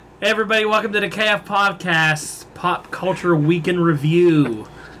Hey everybody, welcome to the KF Podcast, Pop Culture Weekend Review.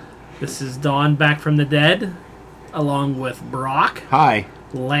 This is Dawn back from the dead, along with Brock. Hi.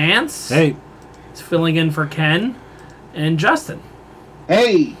 Lance. Hey. He's filling in for Ken. And Justin.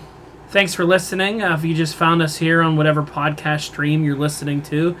 Hey. Thanks for listening. If you just found us here on whatever podcast stream you're listening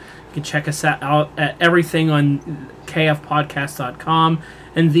to, you can check us out at everything on kfpodcast.com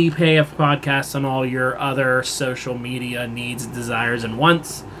and the KF Podcast on all your other social media needs, desires, and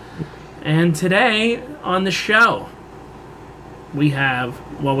wants. And today on the show, we have,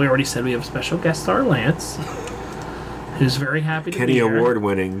 well, we already said we have special guest star Lance, who's very happy to Kenny be here.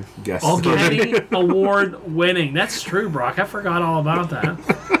 Award-winning guest Oh, star. Kenny Award-winning. That's true, Brock. I forgot all about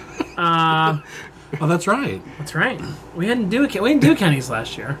that. Oh, that's right. That's right. We didn't do Kenny's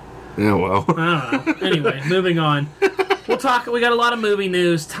last year. Yeah, well. I don't know. Anyway, moving on. We'll talk. We got a lot of movie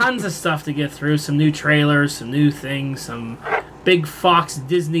news, tons of stuff to get through, some new trailers, some new things, some big Fox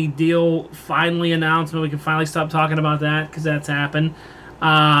Disney deal finally announcement. We can finally stop talking about that because that's happened.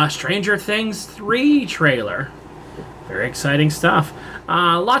 Stranger Things 3 trailer. Very exciting stuff.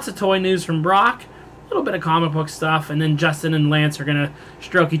 Lots of toy news from Brock. A little bit of comic book stuff, and then Justin and Lance are going to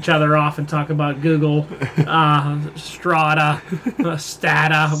stroke each other off and talk about Google, Strata,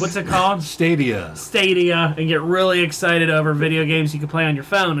 Stadia, what's it called? Stadia, and get really excited over video games you can play on your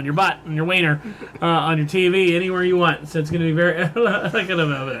phone, on your butt, on your wiener, on your TV, anywhere you want. So it's going to be very, look at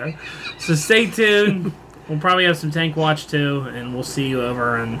them over there. So stay tuned. We'll probably have some Tank Watch too, and we'll see you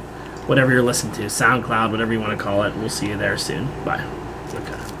over on whatever you're listening to, SoundCloud, whatever you want to call it. We'll see you there soon. Bye.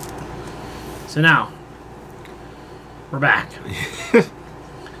 Okay. So now, we're back.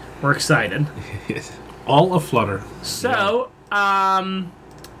 We're excited. all aflutter. So,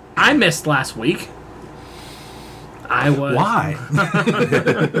 I missed last week. Why?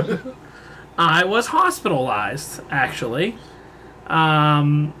 I was hospitalized, actually.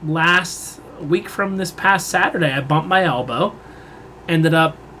 Last week from this past Saturday, I bumped my elbow. Ended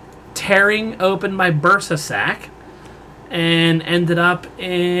up tearing open my bursa sac. And ended up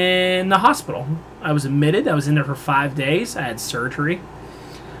in the hospital. I was admitted. I was in there for 5 days. I had surgery.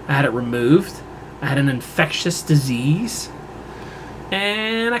 I had it removed. I had an infectious disease.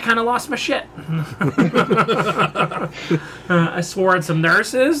 And I kind of lost my shit. I swore at some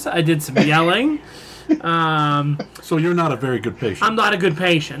nurses. I did some yelling. So you're not a very good patient. I'm not a good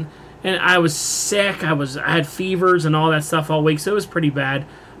patient. And I was sick. I had fevers and all that stuff all week, so it was pretty bad.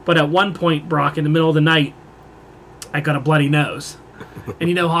 But at one point, Brock, in the middle of the night, I got a bloody nose. And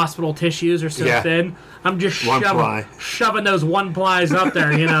you know hospital tissues are so thin. I'm just shoving those one plies up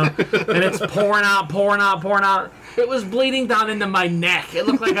there, you know. And it's pouring out. It was bleeding down into my neck. It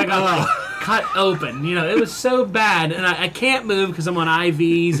looked like I got cut open. You know, it was so bad. And I can't move because I'm on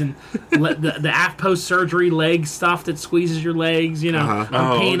IVs and the post-surgery leg stuff that squeezes your legs, you know. I'm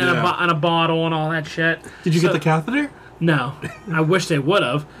peeing in a bottle and all that shit. Did you get the catheter? No, I wish they would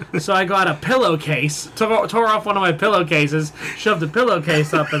have. So I got a pillowcase, tore off one of my pillowcases, shoved the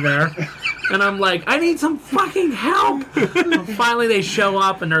pillowcase up in there, and I'm like, I need some fucking help. And finally, they show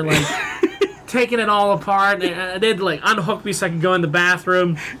up and they're like taking it all apart. They'd like unhook me so I could go in the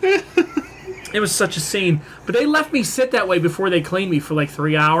bathroom. It was such a scene. But they left me sit that way before they cleaned me for like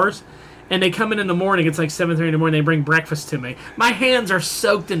 3 hours. And they come in the morning, it's like 7:30 in the morning, they bring breakfast to me. My hands are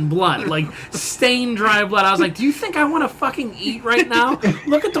soaked in blood, like stained dry blood. I was like, do you think I want to fucking eat right now?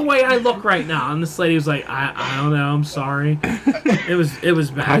 Look at the way I look right now. And this lady was like, I don't know, I'm sorry. It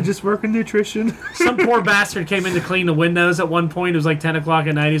was bad. I just work in nutrition. Some poor bastard came in to clean the windows at one point. It was like 10 o'clock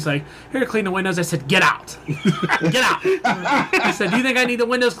at night. He's like, here to clean the windows. I said, get out. Get out. I said, do you think I need the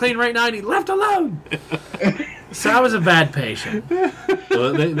windows cleaned right now? And he left alone. So I was a bad patient.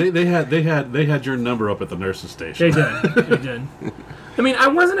 Well, they had your number up at the nurse's station. They did. I mean, I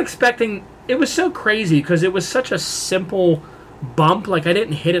wasn't expecting. It was so crazy because it was such a simple bump. Like I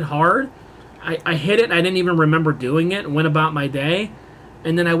didn't hit it hard. I hit it. And I didn't even remember doing it. Went about my day,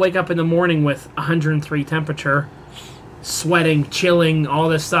 and then I wake up in the morning with 103 temperature, sweating, chilling, all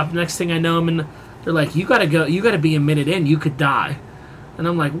this stuff. Next thing I know, they're like, "You gotta go. You gotta be admitted in. You could die." And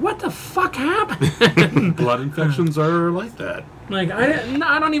I'm like, what the fuck happened? Blood infections are like that. Like,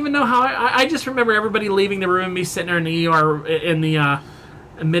 I don't even know how. I just remember everybody leaving the room, me sitting there in the ER,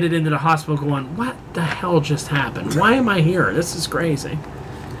 admitted into the hospital going, what the hell just happened? Why am I here? This is crazy.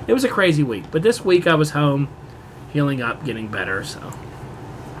 It was a crazy week. But this week I was home, healing up, getting better, so.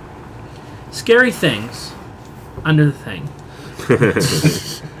 Scary things under the thing.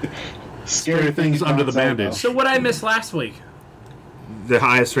 Scary things under the bandage. So what I missed last week? The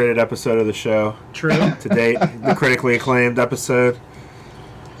highest rated episode of the show. True. To date. The critically acclaimed episode.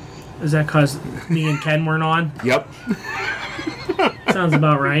 Is that because me and Ken weren't on? Yep. Sounds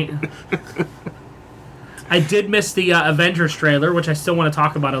about right. I did miss the Avengers trailer, which I still want to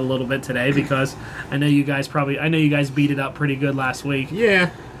talk about it a little bit today because I know you guys beat it up pretty good last week.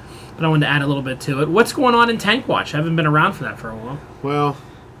 Yeah. But I wanted to add a little bit to it. What's going on in Tank Watch? I haven't been around for that for a while. Well,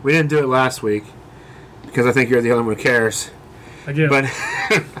 we didn't do it last week because I think you're the only one who cares. I do. But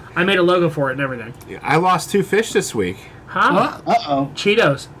I made a logo for it and everything. I lost 2 fish this week. Huh? Uh-oh.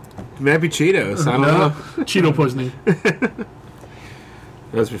 Cheetos. Maybe Cheetos. I don't know. Cheeto poisoning. That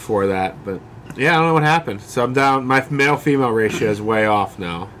was before that, but yeah, I don't know what happened. So I'm down. My male-female ratio is way off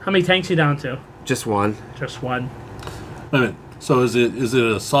now. How many tanks you down to? Just one. Just one. Wait a minute. So is it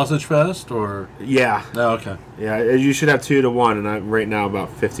a sausage fest or? Yeah. Oh, okay. Yeah, you should have 2 to 1, and I'm right now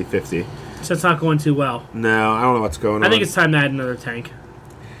about 50-50. So it's not going too well. No, I don't know what's going on. I think it's time to add another tank.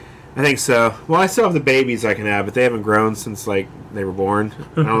 I think so. Well, I still have the babies I can have, but they haven't grown since, like, they were born.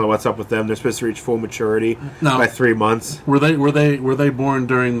 I don't know what's up with them. They're supposed to reach full maturity by 3 months. Were they born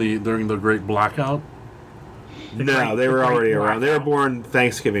during the Great Blackout? No, they were already around. They were born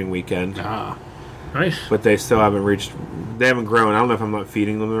Thanksgiving weekend. Ah. Nice. But they still haven't reached... They haven't grown. I don't know if I'm not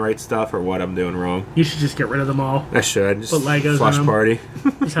feeding them the right stuff or what I'm doing wrong. You should just get rid of them all. I should. Just Put Legos flush in them. party.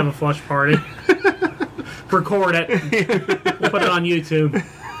 Just have a flush party. Record it. We'll put it on YouTube.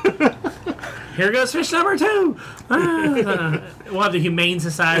 Here goes fish number 2. We'll have the Humane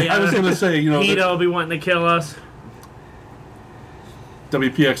Society. I was going to say, PETA will be wanting to kill us.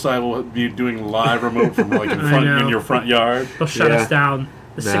 WPXI will be doing live remote from like in your front yard. They'll shut us down.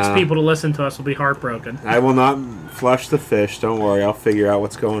 The 6 No. people to listen to us will be heartbroken. I will not flush the fish. Don't worry. I'll figure out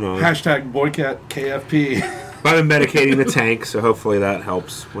what's going on. Hashtag boycott KFP. But I'm medicating the tank, so hopefully that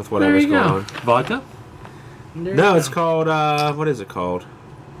helps with whatever's There you going go. on. Vodka? No, it's called, what is it called?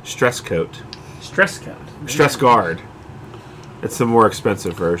 Stress Coat. Stress coat. Stress Guard. It's the more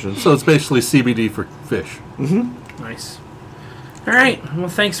expensive version. So it's basically CBD for fish. Nice. All right. Well,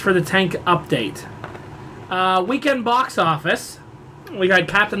 thanks for the tank update. Weekend box office. We had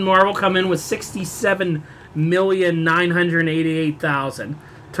Captain Marvel come in with 67,988,000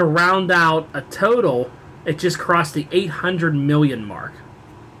 to round out a total. It just crossed the 800 million mark.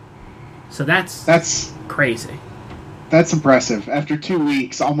 So that's crazy. That's impressive. After 2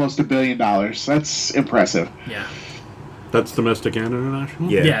 weeks, almost $1 billion. That's impressive. Yeah. That's domestic and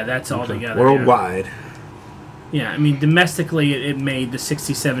international? Yeah. That's all together. Worldwide. Yeah, I mean, domestically, it made the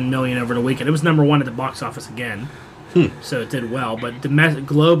 67 million over the weekend. It was number 1 at the box office again. So it did well, but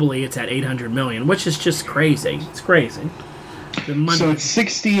globally it's at 800 million, which is just crazy. It's crazy. So it's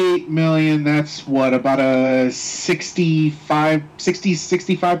 68 million. That's what, about a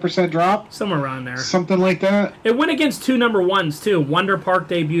 65% drop? Somewhere around there. Something like that? It went against 2 number 1s, too. Wonder Park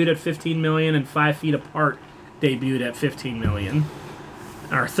debuted at 15 million and 5 Feet Apart debuted at 15 million.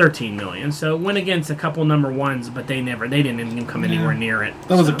 Or 13 million. So it went against a couple number 1s, but they didn't even come anywhere near it.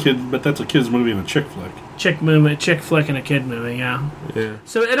 That was a kid, but that's a kid's movie and a chick flick. Chick flick and a kid movie, yeah. Yeah.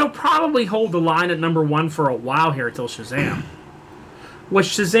 So it'll probably hold the line at number 1 for a while here until Shazam. Which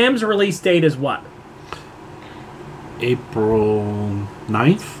Shazam's release date is what? April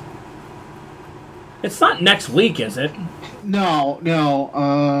 9th? It's not next week, is it? No.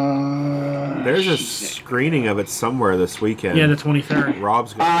 There's a screening of it somewhere this weekend. Yeah, the 23rd.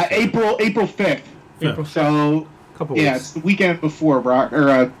 Rob's got April 5th. April. So, a couple yeah, weeks. it's the weekend before Brock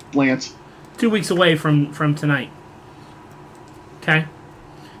Lance. 2 weeks away from tonight. Okay.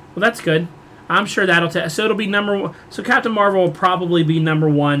 Well, that's good. I'm sure that'll so it'll be number 1. So Captain Marvel will probably be number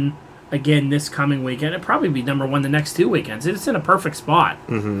 1 again this coming weekend. It'll probably be number 1 the next 2 weekends. It's in a perfect spot.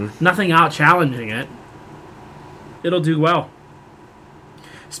 Mm-hmm. Nothing out challenging it. It'll do well.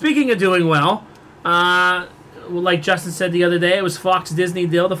 Speaking of doing well, like Justin said the other day, it was Fox-Disney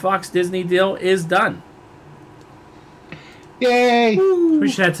deal. The Fox-Disney deal is done. Yay! We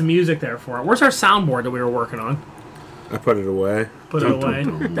should have some music there for it. Where's our soundboard that we were working on? I put it away. Put it away.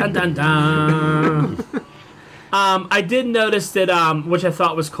 Dun, dun, dun. I did notice that, which I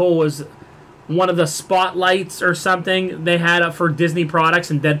thought was cool, was one of the spotlights or something they had up for Disney products,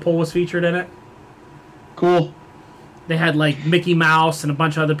 and Deadpool was featured in it. Cool. They had, like, Mickey Mouse and a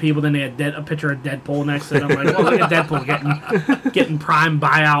bunch of other people, then they had a picture of Deadpool next to it. I'm like, well, look at Deadpool getting prime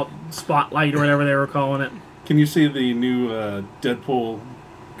buyout spotlight or whatever they were calling it. Can you see the new Deadpool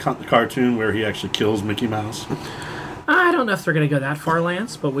cartoon where he actually kills Mickey Mouse? I don't know if they're going to go that far,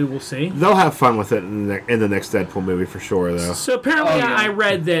 Lance, but we will see. They'll have fun with it in the next Deadpool movie for sure, though. So apparently I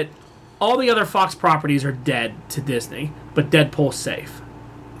read that all the other Fox properties are dead to Disney, but Deadpool's safe.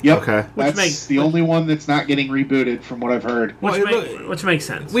 Yep. Okay. That's the only one that's not getting rebooted, from what I've heard. Which makes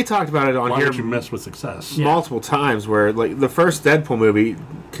sense. We talked about it on Why here would you mess with success? multiple times, where like the first Deadpool movie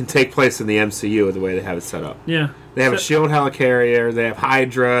can take place in the MCU the way they have it set up. Yeah. They have a shield helicarrier. They have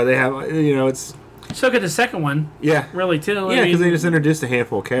Hydra. They have it's. So good the second one. Yeah. Really too. Yeah, because they just introduced a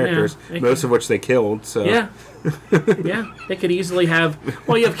handful of characters, most of which they killed. So yeah. Yeah, they could easily have.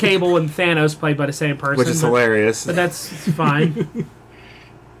 Well, you have Cable and Thanos played by the same person, which is hilarious. But that's fine.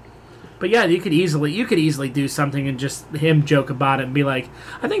 But yeah, you could easily do something and just him joke about it and be like,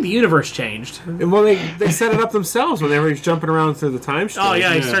 "I think the universe changed." And well, they set it up themselves whenever he's jumping around through the time stream. Oh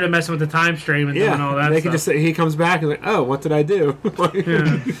yeah, he started messing with the time stream and doing all that. They stuff. can just say, he comes back and like, "Oh, what did I do?"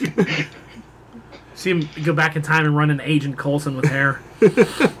 See him go back in time and run into Agent Coulson with hair.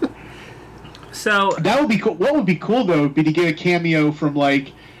 So that would be cool. What would be cool though would be to get a cameo from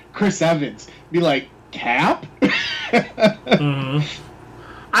like Chris Evans. Be like, Cap.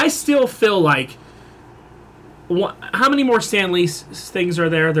 I still feel like. How many more Stan Lee things are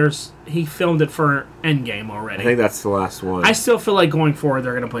there? He filmed it for Endgame already. I think that's the last one. I still feel like going forward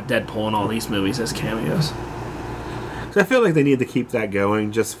they're going to put Deadpool in all these movies as cameos. So I feel like they need to keep that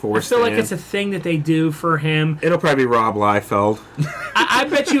going just for I feel Stan. like it's a thing that they do for him. It'll probably be Rob Liefeld. I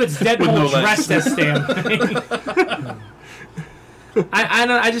bet you it's Deadpool dressed as Stan.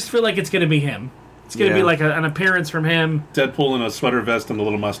 I just feel like it's going to be him. It's going to be like an appearance from him. Deadpool in a sweater vest and a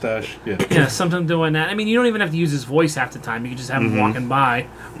little mustache. Yeah, something doing that. I mean, you don't even have to use his voice half the time. You can just have him walking by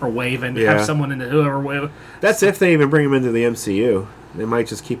or waving. Have someone into whoever wave. That's if they even bring him into the MCU. They might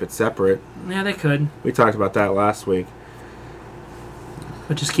just keep it separate. Yeah, they could. We talked about that last week.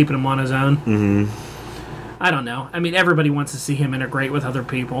 But just keeping him on his own. Mm-hmm. I don't know. I mean, everybody wants to see him integrate with other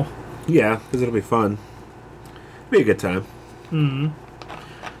people. Yeah, because it'll be fun. Be a good time. Mm-hmm.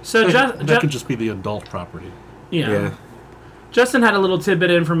 So that could just be the adult property. Yeah. Justin had a little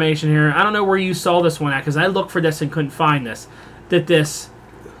tidbit of information here. I don't know where you saw this one at, because I looked for this and couldn't find this. That this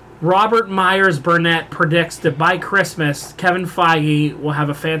Robert Myers Burnett predicts that by Christmas, Kevin Feige will have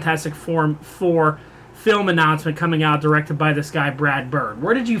a Fantastic Four film announcement coming out directed by this guy Brad Bird.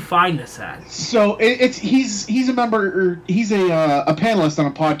 Where did you find this at? So he's a member, or he's a panelist on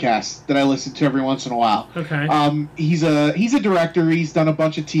a podcast that I listen to every once in a while. Okay. He's a director. He's done a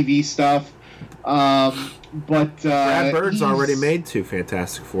bunch of TV stuff. But Brad Bird's already made 2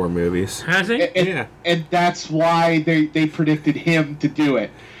 Fantastic Four movies. Has he? And that's why they predicted him to do it.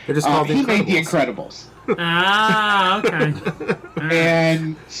 They're just called he made The Incredibles. Okay.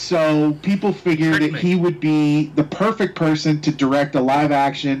 And so people figured that he would be the perfect person to direct a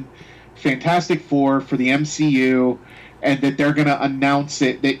live-action Fantastic Four for the MCU, and that they're going to announce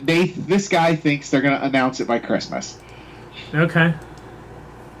it. This guy thinks they're going to announce it by Christmas. Okay.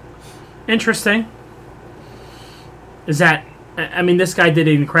 Interesting. Is that... I mean, this guy did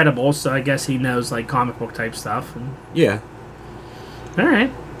Incredibles, so I guess he knows, like, comic book type stuff. Yeah. All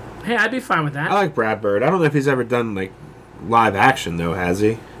right. Hey, I'd be fine with that. I like Brad Bird. I don't know if he's ever done, like, live action, though, has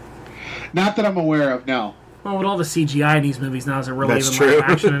he? Not that I'm aware of, no. Well, with all the CGI in these movies now, is it really That's even true. live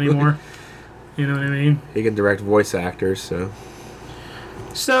action anymore? You know what I mean? He can direct voice actors, so...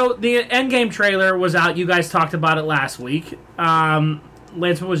 So, the Endgame trailer was out. You guys talked about it last week. Lance,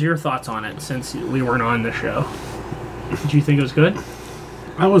 what was your thoughts on it, since we weren't on the show? Did you think it was good?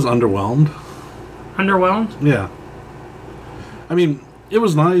 I was underwhelmed. Underwhelmed? Yeah. I mean... It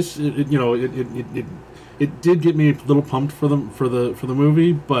was nice. It did get me a little pumped for the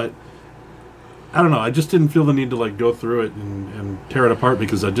movie, but I don't know. I just didn't feel the need to like go through it and tear it apart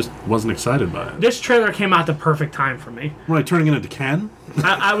because I just wasn't excited by it. This trailer came out the perfect time for me. What, like turning it into Ken?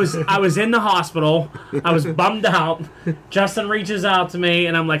 I was in the hospital. I was bummed out. Justin reaches out to me,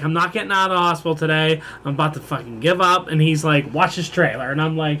 and I'm like, I'm not getting out of the hospital today. I'm about to fucking give up. And he's like, watch this trailer. And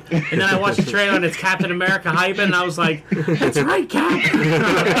I'm like, and then I watched the trailer, and it's Captain America hyping, and I was like, that's right, Cap.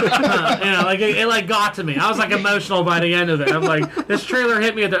 Like it like got to me. I was like emotional by the end of it. I'm like, this trailer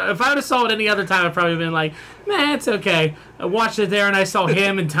hit me. If I would have saw it any other time, I'd probably been like, nah, it's okay. I watched it there, and I saw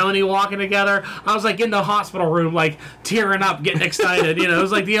him and Tony walking together. I was like in the hospital room, like tearing up, getting excited. It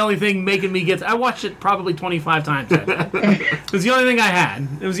was like the only thing making me get... I watched it probably 25 times that day. It was the only thing I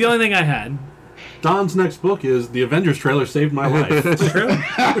had. Don's next book is The Avengers trailer saved my life. It's true.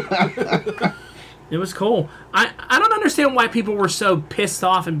 It was cool. I don't understand why people were so pissed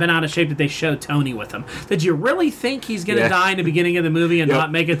off and bent out of shape that they showed Tony with him. Did you really think he's going to die in the beginning of the movie and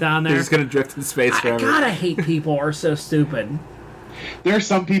not make it down there? He's just going to drift in space forever. God, I hate people are so stupid. there are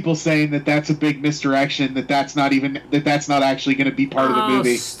some people saying that that's a big misdirection. That's not actually going to be part of the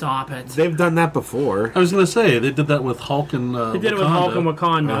movie. Stop it! They've done that before. I was going to say they did that with Hulk and they did it with Hulk and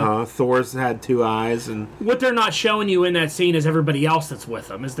Wakanda. Thor's had 2 eyes, and what they're not showing you in that scene is everybody else that's with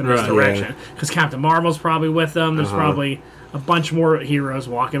them is the misdirection. Because Captain Marvel's probably with them. There's probably a bunch more heroes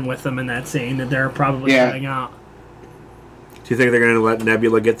walking with them in that scene that they're probably cutting out. Do you think they're going to let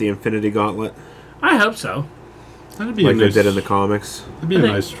Nebula get the Infinity Gauntlet? I hope so. That'd be like they did in the comics. That'd be a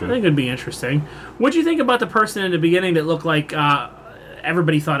nice trip. I think it'd be interesting. What'd you think about the person in the beginning that looked like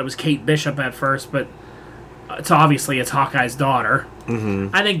everybody thought it was Kate Bishop at first, but it's Hawkeye's daughter.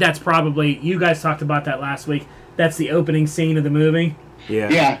 Mm-hmm. I think that's probably, you guys talked about that last week. That's the opening scene of the movie.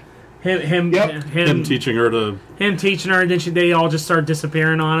 Yeah. Him teaching her to. Him teaching her, and then they all just start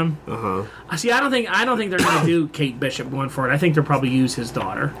disappearing on him. See, I don't think they're going to do Kate Bishop going forward. I think they'll probably use his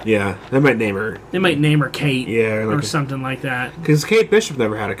daughter. Yeah, they might name her. They might name her Kate. Yeah, or something like that. Because Kate Bishop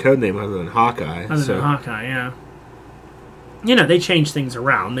never had a code name other than Hawkeye. Yeah. You know, they change things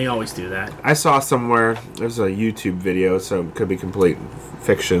around. They always do that. I saw somewhere, there's a YouTube video, so it could be complete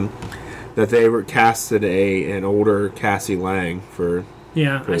fiction, that they were casted an older Cassie Lang for...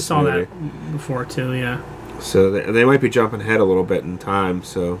 Yeah, I saw that before too, yeah. So they might be jumping ahead a little bit in time,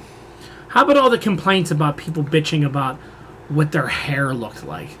 so... How about all the complaints about people bitching about what their hair looked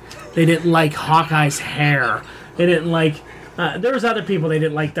like? They didn't like Hawkeye's hair. They didn't like... there was other people they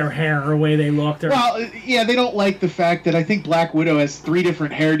didn't like their hair or the way they looked. Well, yeah, they don't like the fact that I think Black Widow has 3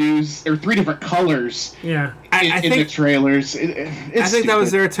 different hairdos, or 3 different colors. Yeah. In the trailers. I think that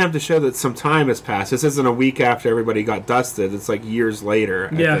was their attempt to show that some time has passed. This isn't a week after everybody got dusted. It's like years later,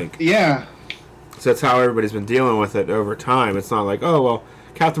 I think. Yeah. So that's how everybody's been dealing with it over time. It's not like, oh, well,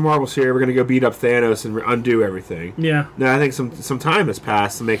 Captain Marvel's here, we're going to go beat up Thanos and undo everything. Yeah. No, I think some time has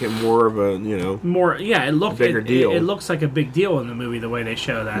passed to make it more of a, bigger deal. It looks like a big deal in the movie the way they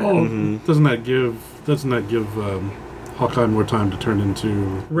show that. Well, doesn't that give Hawkeye more time to turn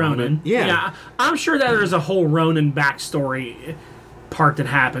into Ronin? Yeah. I'm sure that there's a whole Ronin backstory part that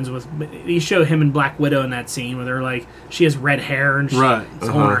happens with. You show him and Black Widow in that scene where they're like, she has red hair and she's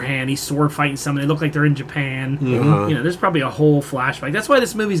holding her hand. He's sword fighting somebody. They look like they're in Japan. You know, there's probably a whole flashback. That's why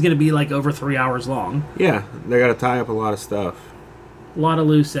this movie's going to be like over 3 hours long. Yeah, they got to tie up a lot of stuff. A lot of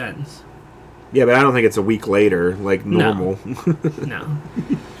loose ends. Yeah, but I don't think it's a week later like normal. No.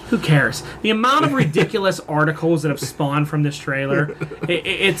 Who cares? The amount of ridiculous articles that have spawned from this trailer,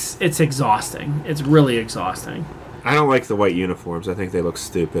 it's exhausting. It's really exhausting. I don't like the white uniforms. I think they look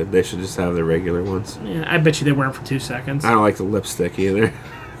stupid. They should just have the regular ones. Yeah, I bet you they wear them for 2 seconds. I don't like the lipstick either.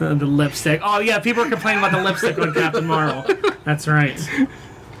 The lipstick. Oh, yeah, people are complaining about the lipstick on Captain Marvel. That's right.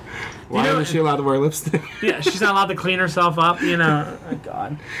 Why isn't she allowed to wear lipstick? Yeah, she's not allowed to clean herself up, you know. Oh,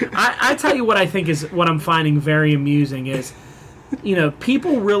 God. I tell you what I think is, what I'm finding very amusing is, you know,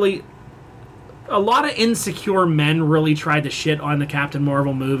 people really... A lot of insecure men really tried to shit on the Captain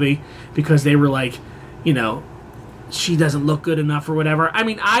Marvel movie because they were like, you know, she doesn't look good enough or whatever. I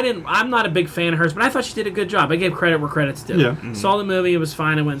mean, I'm not a big fan of hers, but I thought she did a good job. I gave credit where credit's due. Yeah. Mm-hmm. Saw the movie, it was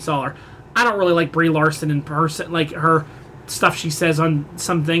fine, I went and saw her. I don't really like Brie Larson in person, like her stuff she says on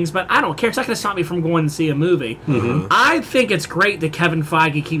some things, but I don't care. It's not going to stop me from going to see a movie. Mm-hmm. I think it's great that Kevin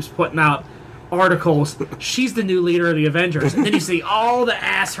Feige keeps putting out articles. She's the new leader of the Avengers. And then you see all the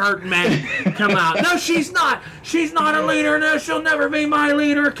ass-hurt men come out. No, she's not. She's not a leader. No, she'll never be my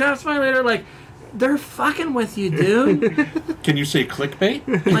leader. Cap's my leader. Like, they're fucking with you, dude. Can you say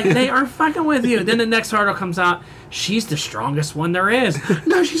clickbait? Like, they are fucking with you. Then the next article comes out, she's the strongest one there is.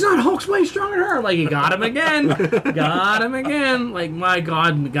 No, she's not. Hulk's way stronger than her. Like, you got him again. Got him again. Like, my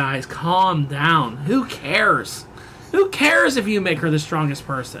God, guys, calm down. Who cares? Who cares if you make her the strongest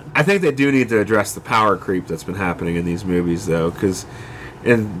person? I think they do need to address the power creep that's been happening in these movies, though, because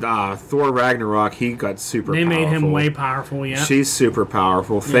in Thor Ragnarok, he got super powerful. They made him way powerful, yeah. She's super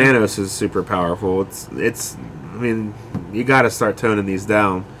powerful. Yeah. Thanos is super powerful. It's. I mean, you got to start toning these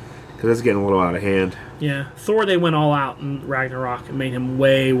down, because it's getting a little out of hand. Yeah. Thor, they went all out in Ragnarok and made him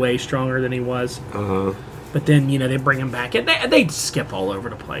way, way stronger than he was. Uh-huh. But then, you know, they bring him back. And they skip all over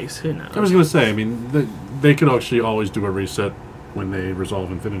the place. Who knows? I was going to say, I mean, they could actually always do a reset when they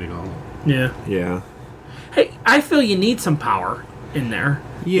resolve Infinity Gauntlet. Yeah. Yeah. Hey, I feel you need some power in there.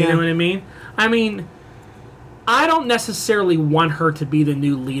 Yeah. You know what I mean? I mean, I don't necessarily want her to be the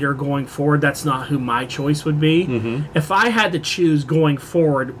new leader going forward. That's not who my choice would be. Mm-hmm. If I had to choose going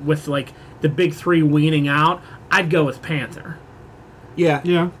forward with, like, the big three weaning out, I'd go with Panther. Yeah.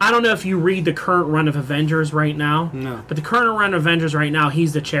 Yeah. I don't know if you read the current run of Avengers right now. No. But the current run of Avengers right now,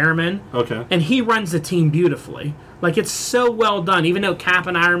 he's the chairman. Okay. And he runs the team beautifully. Like, it's so well done. Even though Cap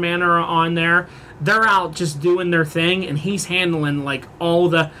and Iron Man are on there, they're out just doing their thing, and he's handling, like, all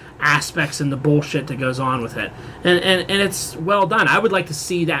the aspects and the bullshit that goes on with it. And it's well done. I would like to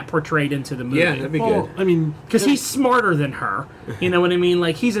see that portrayed into the movie. Yeah, that'd be good. I mean, Because he's smarter than her. You know what I mean?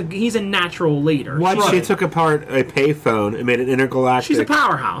 Like, he's a natural leader. What? She took apart a payphone and made an intergalactic... She's a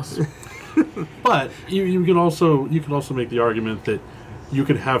powerhouse. but you could also make the argument that you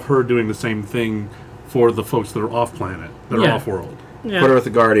could have her doing the same thing for the folks that are off planet, that are off world. Yeah. Put her with the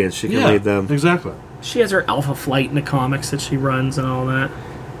Guardians. She can lead them. Exactly. She has her Alpha Flight in the comics that she runs and all that.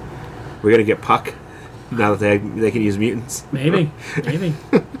 We're going to get Puck now that they can use mutants. Maybe.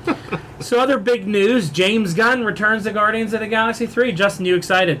 So other big news, James Gunn returns to Guardians of the Galaxy 3. Justin, you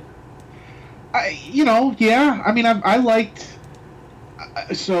excited? Yeah. I mean, I liked...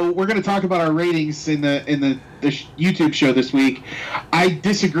 So we're going to talk about our ratings in the YouTube show this week. I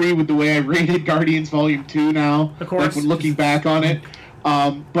disagree with the way I rated Guardians Volume 2 now. Of course. Like when looking back on it.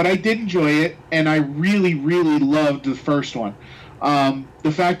 But I did enjoy it, and I really, really loved the first one.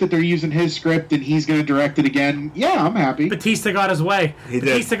 The fact that they're using his script and he's going to direct it again, yeah, I'm happy. Batista got his way.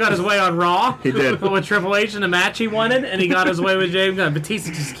 Batista got his way on Raw. He did. With Triple H in the match he wanted, and he got his way with James Gunn.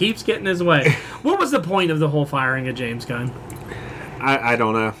 Batista just keeps getting his way. What was the point of the whole firing of James Gunn? I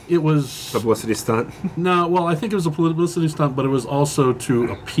don't know. It was... Publicity stunt? No, well, I think it was a publicity stunt, but it was also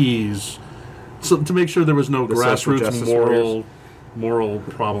to appease... to make sure there was no grassroots moral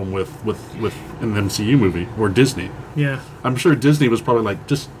problem with an MCU movie or Disney. Yeah. I'm sure Disney was probably like,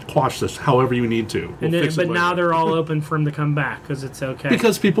 just quash this however you need to. But now they're all open for him to come back because it's okay.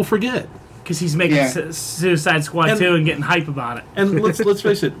 Because people forget. Because he's making Suicide Squad 2 and getting hype about it. And let's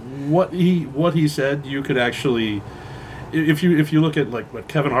face it, what he said, you could actually... If you look at like what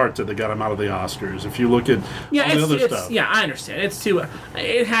Kevin Hart did that got him out of the Oscars, if you look at all the other stuff, yeah, I understand.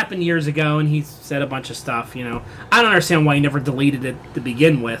 It happened years ago, and he said a bunch of stuff. I don't understand why he never deleted it to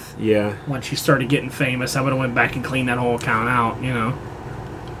begin with. Yeah. Once you started getting famous, I would have went back and cleaned that whole account out.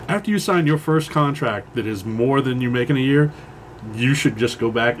 After you sign your first contract that is more than you make in a year, you should just go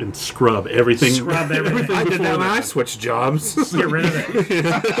back and scrub everything. I did that when I switched jobs. Get rid of it.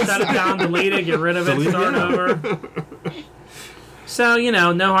 Shut it down, delete it, get rid of it, start over. So,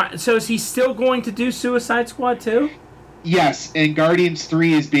 so is he still going to do Suicide Squad 2? Yes, and Guardians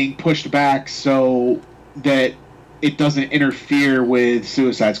 3 is being pushed back so that it doesn't interfere with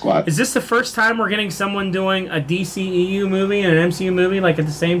Suicide Squad. Is this the first time we're getting someone doing a DCEU movie and an MCU movie like at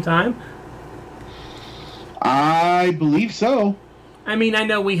the same time? I believe so. I mean, I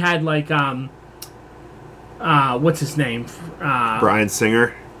know we had like what's his name? Bryan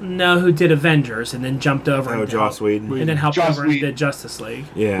Singer. No, who did Avengers and then jumped over. Oh, Joss Whedon. And then helped over and did Justice League.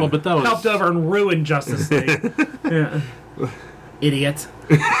 Yeah. Well, but that was... Helped over and ruined Justice League. Yeah. Idiot.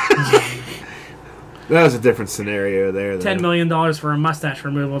 That was a different scenario there. $10 million for a mustache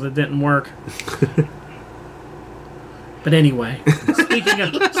removal that didn't work. But anyway,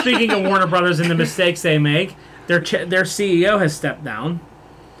 speaking of Warner Brothers and the mistakes they make, their CEO has stepped down.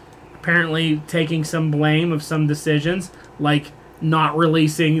 Apparently taking some blame of some decisions, like not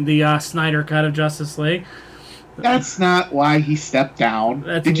releasing the Snyder cut of Justice League. That's not why he stepped down.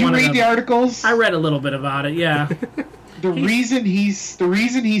 Did you read the articles? I read a little bit about it, yeah. The reason he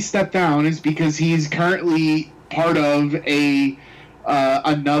stepped down is because he's currently part of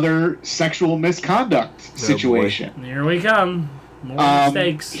another sexual misconduct situation. Here we come. More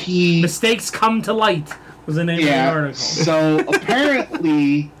mistakes. Mistakes come to light was the name of the article. So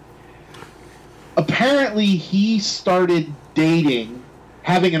apparently he started dating,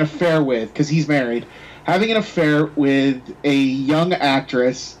 having an affair with, because he's married, having an affair with a young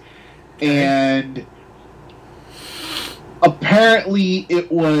actress, and apparently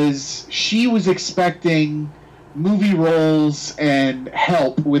she was expecting movie roles and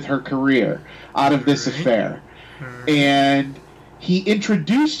help with her career out of this affair. And he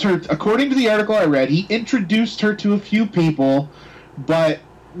introduced her, according to the article I read, he introduced her to a few people, but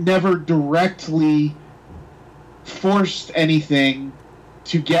never directly forced anything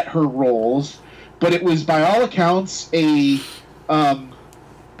to get her roles. But it was, by all accounts, a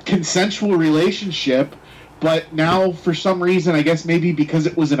consensual relationship. But now, for some reason, I guess maybe because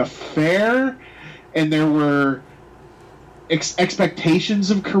it was an affair and there were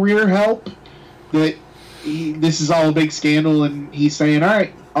expectations of career help, that this is all a big scandal, and he's saying, "All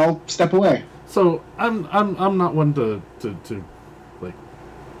right, I'll step away." So I'm not one to like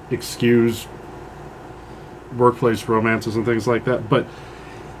excuse workplace romances and things like that, but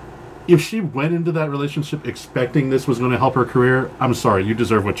if she went into that relationship expecting this was going to help her career, I'm sorry, you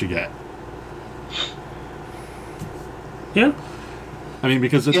deserve what you get. Yeah. I mean,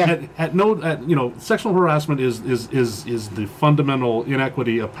 because sexual harassment is the fundamental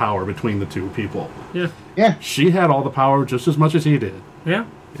inequity of power between the two people. Yeah. Yeah. She had all the power just as much as he did. Yeah.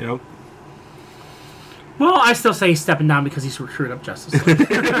 Yep. Well, I still say he's stepping down because he's screwed up Justice League.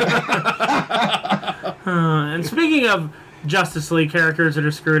 And speaking of Justice League characters that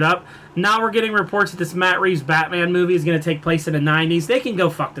are screwed up, now we're getting reports that this Matt Reeves Batman movie is going to take place in the 90s. They can go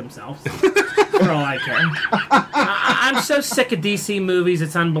fuck themselves. For all I care. I'm so sick of DC movies,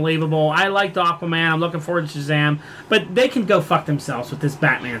 it's unbelievable. I liked Aquaman, I'm looking forward to Shazam, but they can go fuck themselves with this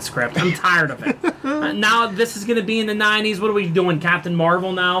Batman script. I'm tired of it. Now this is going to be in the 90s. What are we doing, Captain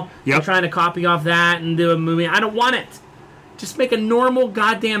Marvel now? Yep. We're trying to copy off that and do a movie. I don't want it. Just make a normal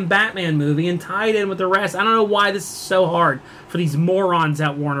goddamn Batman movie and tie it in with the rest. I don't know why this is so hard for these morons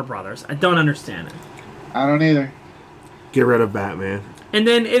at Warner Brothers. I don't understand it. I don't either. Get rid of Batman. And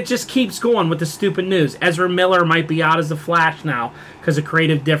then it just keeps going with the stupid news. Ezra Miller might be out as the Flash now because of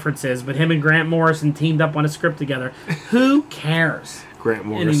creative differences, but him and Grant Morrison teamed up on a script together. Who cares? Grant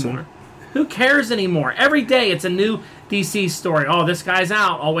Morrison. Anymore? Who cares anymore? Every day it's a new DC story. Oh, this guy's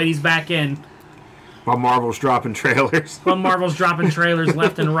out. Oh, wait, he's back in. While Marvel's dropping trailers. Well, Marvel's dropping trailers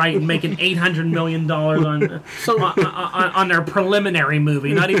left and right and making $800 million on their preliminary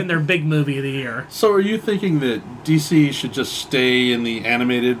movie, not even their big movie of the year. So are you thinking that DC should just stay in the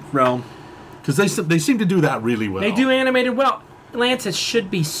animated realm? Because they seem to do that really well. They do animated well. Lance, it should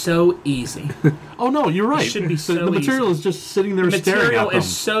be so easy. Oh, no, you're right. It should be so The material easy. is just sitting there The staring at material them.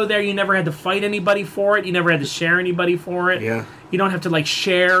 is so there. You never had to fight anybody for it. You never had to share anybody for it. Yeah. You don't have to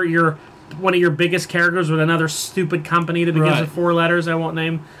share one of your biggest characters with another stupid company that begins Right. with 4 letters. I won't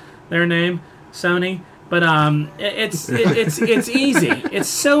name their name, Sony. But it's easy. It's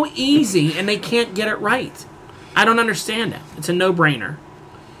so easy, and they can't get it right. I don't understand it. It's a no-brainer.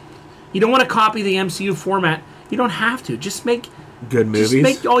 You don't want to copy the MCU format. You don't have to. Just make Good movies. Just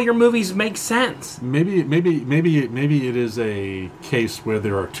make all your movies make sense. Maybe it is a case where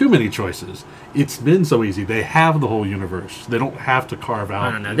there are too many choices. It's been so easy. They have the whole universe. They don't have to carve out.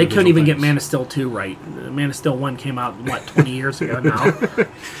 I don't know. They couldn't even get things. Man of Steel 2 right. Man of Steel 1 came out, 20 years ago now.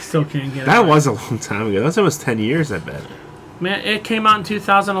 Still can't get it That right. was a long time ago. That's almost 10 years, I bet. Man, it came out in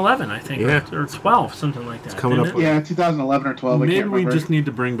 2011, I think. Yeah. Or 12, something like that. coming didn't up it? Yeah, 2011 or 12. I Maybe can't we remember. just need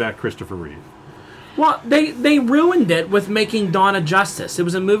to bring back Christopher Reeve. Well, they ruined it with making Dawn of Justice. It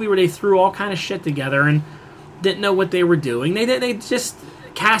was a movie where they threw all kind of shit together and didn't know what they were doing. They just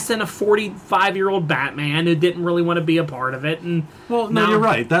cast in a 45-year-old Batman who didn't really want to be a part of it. And Well, no, now- you're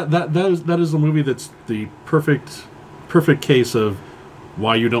right. That is a movie that's the perfect case of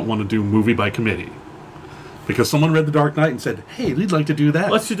why you don't want to do movie by committee. Because someone read The Dark Knight and said, "Hey, we'd like to do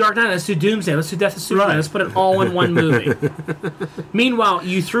that." Let's do Dark Knight. Let's do Doomsday. Let's do Death of Superman. Right. Let's put it all in one movie. Meanwhile,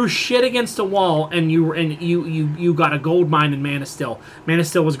 you threw shit against a wall, and you got a gold mine in Man of Steel. Man of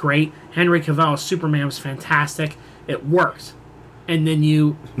Steel was great. Henry Cavill's Superman was fantastic. It worked, and then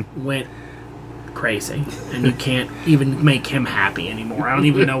you went crazy, and you can't even make him happy anymore. I don't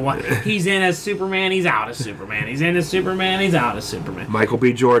even know what he's in as Superman. He's out as Superman. He's in as Superman. He's out as Superman. Michael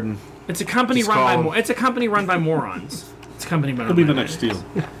B. Jordan. It's a company Just run call by him. it's a company run by morons. It's a company run It'll be by the next deal.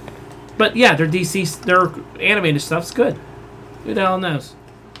 But yeah, their their animated stuff's good. Who the hell knows?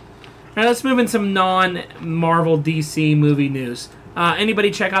 All right, let's move in some non-Marvel DC movie news.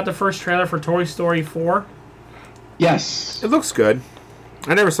 Anybody check out the first trailer for Toy Story 4? Yes. It looks good.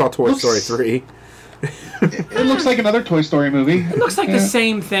 I never saw Toy Looks- Story 3. It looks like another Toy Story movie. It looks like the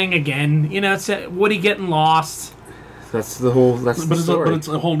same thing again. You know, it's Woody getting lost. That's the whole. That's the story. But it's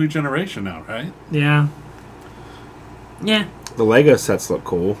a whole new generation now, right? Yeah. Yeah, The Lego sets look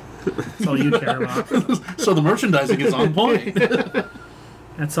cool. that's all you care about. So the merchandising is on point.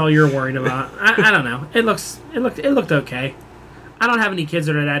 That's all you're worried about. I don't know. It looked okay. I don't have any kids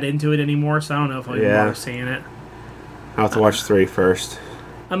that are that into it anymore, so I don't know if I'll even Yeah. bother seeing it. I'll have to watch 3 first.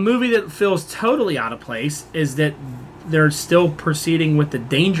 A movie that feels totally out of place is that they're still proceeding with the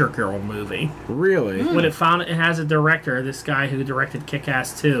Danger Girl movie. Really? When it has a director, this guy who directed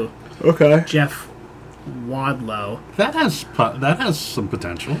Kick-Ass 2, Okay. Jeff Wadlow. that has some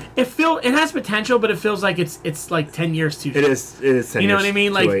potential. It has potential, but it feels like it's like 10 years too. It is. 10 You know years what I mean?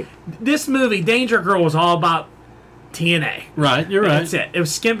 too Like late. this movie, Danger Girl, was all about TNA. Right, you're right. That's it. It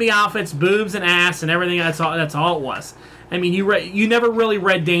was skimpy outfits, boobs, and ass, and everything. That's all it was. I mean, you never really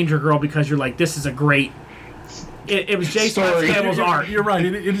read Danger Girl because you're like, this is a great. It was Jason Story. Campbell's art. You're right.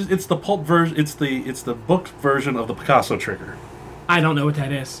 It's the pulp version. It's the booked version of the Picasso Trigger. I don't know what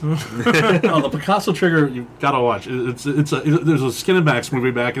that is. No, the Picasso Trigger you've got to watch. There's a Skin and Max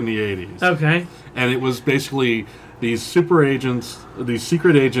movie back in the '80s, Okay. and it was basically these super agents, these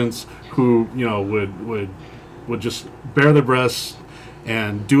secret agents who would just bare their breasts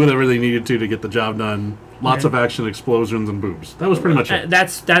and do whatever they needed to get the job done. Lots of action, explosions, and boobs. That was pretty much it.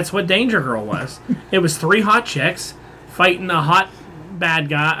 That's what Danger Girl was. It was 3 hot chicks fighting a hot bad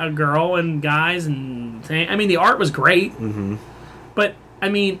guy, a girl, and guys, and I mean the art was great, but I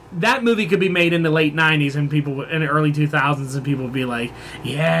mean that movie could be made in the late '90s and people in the early 2000s, and people would be like,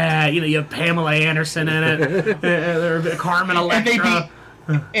 yeah, you have Pamela Anderson in it, Carmen Electra.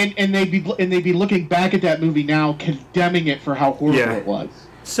 And they'd be looking back at that movie now, condemning it for how horrible it was.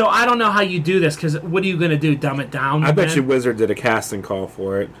 So I don't know how you do this, because what are you going to do? Dumb it down? I bet you Wizard did a casting call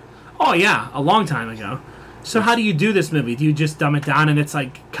for it. Oh yeah, a long time ago. So how do you do this movie? Do you just dumb it down and it's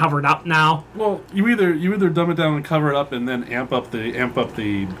like covered up now? Well, you either dumb it down and cover it up and then amp up the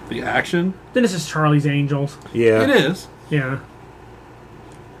action. Then this is Charlie's Angels. Yeah, it is. Yeah.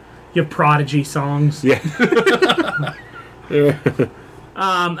 You have Prodigy songs. Yeah.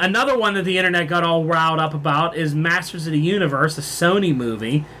 Another one that the internet got all riled up about is Masters of the Universe, a Sony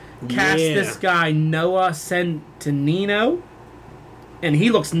movie. Cast this guy Noah Centineo, and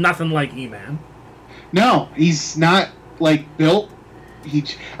he looks nothing like E-Man. No, he's not like built.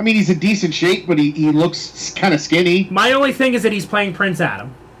 He's in decent shape, but he looks kind of skinny. My only thing is that he's playing Prince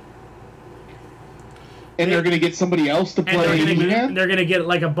Adam. And they're going to get somebody else to play He-Man? They're going to get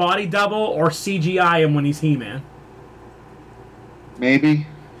like a body double or CGI him when he's He-Man. Maybe.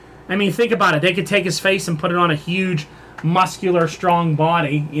 I mean, think about it. They could take his face and put it on a huge, muscular, strong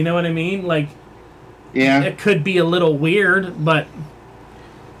body. You know what I mean? Like, yeah, it could be a little weird, but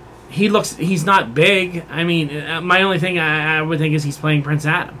he's not big. I mean, my only thing I would think is he's playing Prince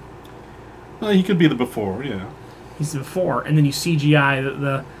Adam. Well, he could be the before, yeah. He's the before, and then you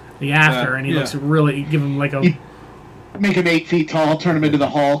CGI the after, and he looks really, give him like a... Make him 8 feet tall, turn him into the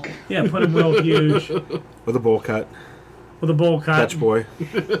Hulk. Yeah, put him real huge. With a bowl cut. With a bowl cut. Dutch boy.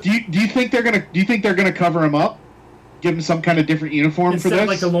 Do you think they're gonna cover him up? Give him some kind of different uniform Instead for this?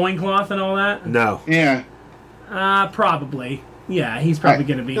 Like the loincloth and all that? No. Yeah. Probably. Yeah, he's probably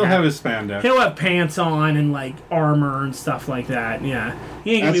going to be... He'll have his spandex. He'll have pants on and, like, armor and stuff like that, yeah.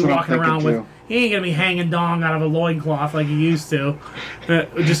 He ain't going to be walking around with... He ain't going to be hanging dong out of a loincloth like he used to.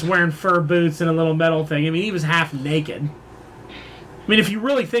 Just wearing fur boots and a little metal thing. I mean, he was half naked. I mean, if you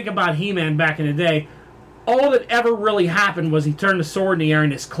really think about He-Man back in the day, all that ever really happened was he turned the sword in the air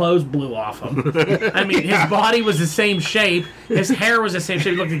and his clothes blew off him. I mean, his body was the same shape. His hair was the same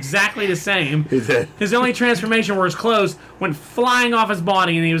shape. He looked exactly the same. His only transformation were his clothes went flying off his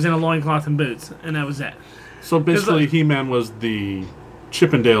body and he was in a loincloth and boots. And that was it. So basically, He-Man was the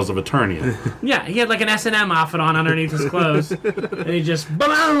Chippendales of Eternia. Yeah, he had like an S&M outfit on underneath his clothes. And he just,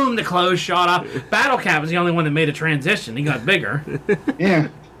 boom, the clothes shot off. Battle Cat was the only one that made a transition. He got bigger. Yeah.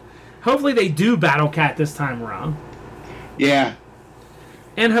 Hopefully they do Battle Cat this time around. Yeah.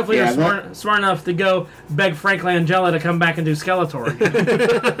 And hopefully they're smart enough to go beg Frank Langella to come back and do Skeletor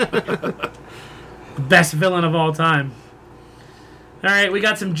again. Best villain of all time. All right, we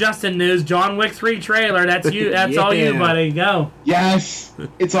got some Justin news. John Wick 3 trailer. That's you. That's all you, buddy. Go. Yes.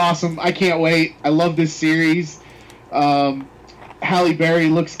 It's awesome. I can't wait. I love this series. Halle Berry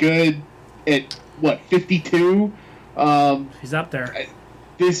looks good at, 52? She's up there.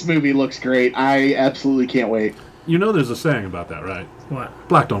 This movie looks great. I absolutely can't wait. You know there's a saying about that, right? What?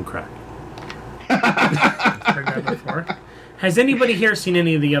 Black don't crack. Heard that before. Has anybody here seen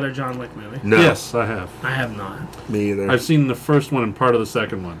any of the other John Wick movies? No. Yes, I have. I have not. Me either. I've seen the first one and part of the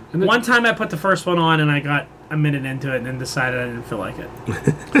second one. And one time I put the first one on and I got a minute into it and then decided I didn't feel like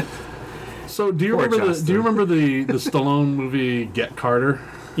it. So do you remember the Stallone movie Get Carter?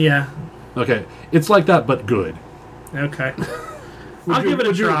 Yeah. Okay. It's like that but good. Okay. I'll give it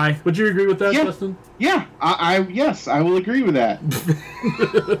a try. Would you agree with that, Justin? Yeah. Yes, I will agree with that.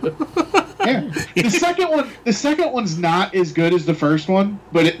 Yeah. The second one's not as good as the first one,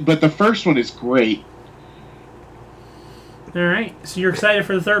 but the first one is great. All right. So you're excited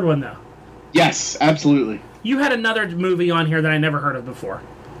for the third one, though? Yes, absolutely. You had another movie on here that I never heard of before.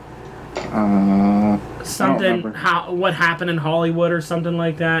 Something. What happened in Hollywood or something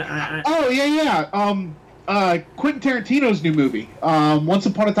like that? Oh yeah. Quentin Tarantino's new movie, Once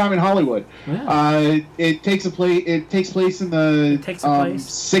Upon a Time in Hollywood. Yeah. It takes place in the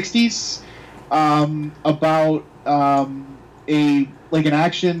 60s. About an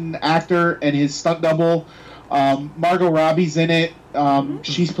action actor and his stunt double. Margot Robbie's in it.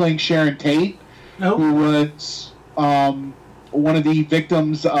 She's playing Sharon Tate, who was one of the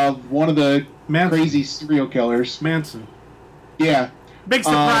victims of one of the crazy serial killers. Manson. Yeah. Big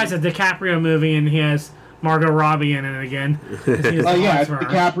surprise, a DiCaprio movie, and he has Margot Robbie in it again.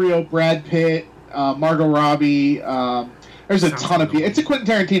 DiCaprio, Brad Pitt, Margot Robbie. There's a ton of people. It's a Quentin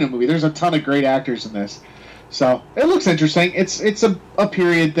Tarantino movie. There's a ton of great actors in this. So it looks interesting. It's a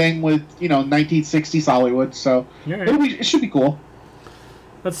period thing with 1960s Hollywood. So Right. it should be cool.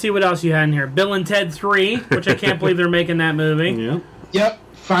 Let's see what else you had in here. Bill and Ted 3, which I can't believe they're making that movie. Yeah. Yep,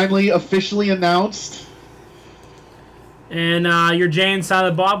 finally officially announced. And your Jay and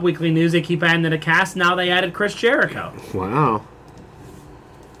Silent Bob weekly news, they keep adding to the cast. Now they added Chris Jericho. Wow.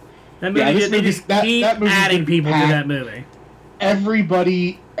 That movie, they just keep adding people to that movie.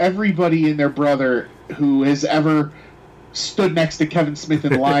 Everybody and their brother who has ever stood next to Kevin Smith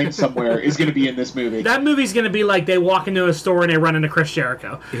in line somewhere is going to be in this movie. That movie's going to be like they walk into a store and they run into Chris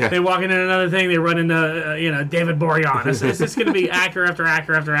Jericho. Yeah. They walk into another thing, they run into David Boreanaz. It's just going to be actor after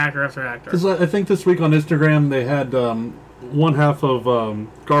actor after actor after actor. Because I think this week on Instagram they had one half of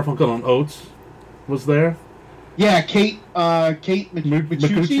Garfunkel and Oates was there. Yeah, Kate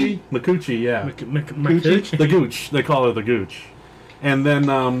Micucci? Micucci, yeah. Micucci? The Gooch. They call her the Gooch. And then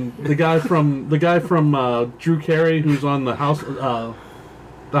the guy from Drew Carey, who's on the Housewife,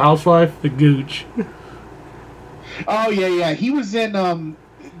 The Gooch. Oh yeah. He was in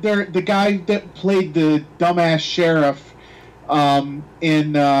the guy that played the dumbass sheriff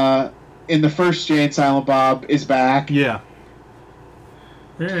in the first Jay and Silent Bob is back. Yeah.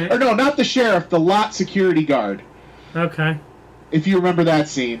 Right. Or no, not the sheriff, the lot security guard. Okay. If you remember that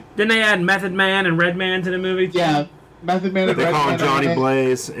scene. Didn't they add Method Man and Red Man to the movie? Too? Yeah, Method Man. They call him Johnny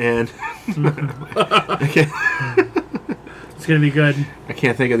Blaze, and It's going to be good. I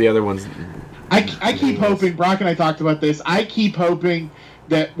can't think of the other ones. I keep hoping, Brock and I talked about this, I keep hoping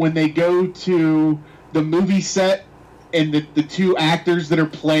that when they go to the movie set and the two actors that are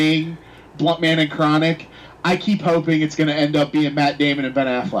playing Blunt Man and Chronic, I keep hoping it's going to end up being Matt Damon and Ben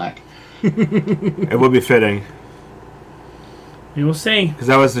Affleck. It would be fitting. We will see. Because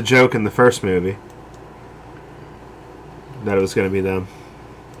that was the joke in the first movie. That it was going to be them.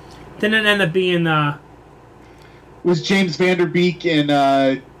 Didn't it end up being... Was James Vanderbeek in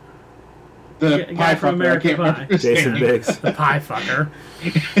the guy Pie from Fucker? I American can't Pie. remember his Jason name. Biggs. the pie fucker.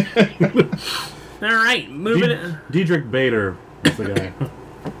 All right, Diedrich Bader is the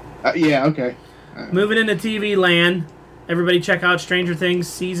guy. Yeah, okay. Moving into TV land. Everybody check out Stranger Things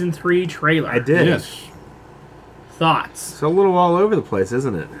Season 3 trailer. I did. Yes. Thoughts? It's a little all over the place,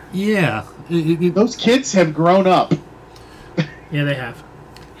 isn't it? Yeah. Those kids have grown up. Yeah, they have.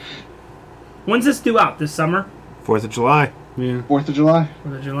 When's this due out? This summer? 4th of July. Yeah. 4th of July.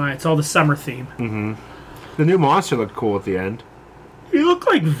 4th of July. It's all the summer theme. Mm-hmm. The new monster looked cool at the end. He looked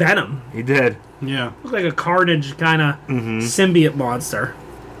like Venom. He did. Yeah. Looked like a Carnage kind of symbiote monster.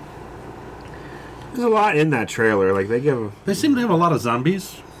 There's a lot in that trailer. Like, They seem to have a lot of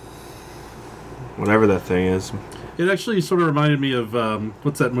zombies. whatever that thing is. It actually sort of reminded me of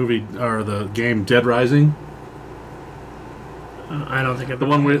what's that movie or the game Dead Rising? I don't think I've The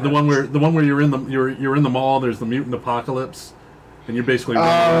one where you're in the mall. There's the mutant apocalypse, and you're basically running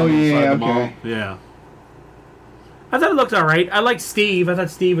around inside the mall. Yeah. I thought it looked all right. I liked Steve. I thought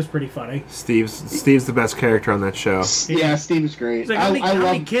Steve was pretty funny. Steve's the best character on that show. Yeah, Steve's great. He's like, how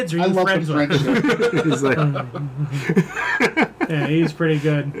many kids are you friends with? He's like, Yeah, he's pretty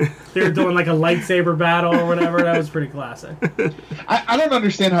good. They were doing like a lightsaber battle or whatever. That was pretty classic. I don't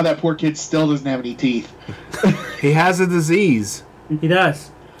understand how that poor kid still doesn't have any teeth. he has a disease. He does.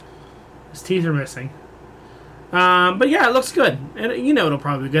 His teeth are missing. But yeah, it looks good. And it'll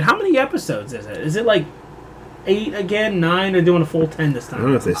probably be good. How many episodes is it? Is it like 8 again? 9? They're doing a full 10 this time. I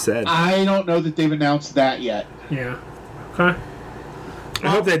don't know if they said. I don't know that they've announced that yet. Yeah. Okay. I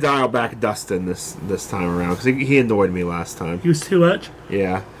hope they dial back Dustin this time around, because he annoyed me last time. He was too much?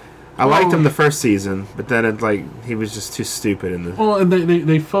 Yeah. I liked him the first season, but then he was just too stupid in the... Well, and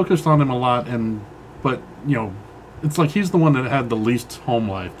they focused on him a lot, but it's like he's the one that had the least home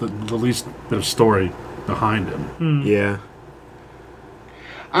life, the least bit of story behind him. Yeah.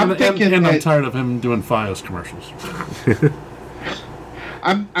 I'm tired of him doing Fios commercials.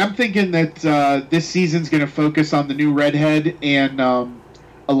 I'm thinking that this season's going to focus on the new redhead and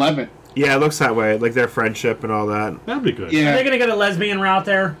 11. Yeah, it looks that way. Like their friendship and all that. That'd be good. Yeah. Are they going to get a lesbian route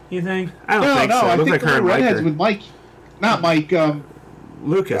there, you think? I don't think so. It I looks think like her the and redhead's Riker. with Mike. Not Mike.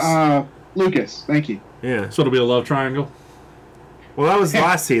 Lucas. Lucas. Thank you. Yeah. So it'll be a love triangle? Well, that was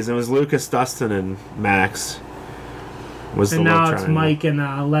last season. It was Lucas, Dustin, and Max. Was And the now love it's triangle. Mike and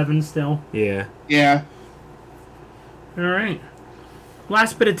 11 still. Yeah. Yeah. All right.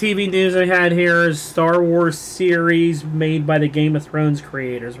 Last bit of TV news I had here is Star Wars series made by the Game of Thrones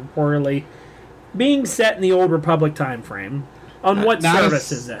creators, reportedly being set in the Old Republic time frame. On what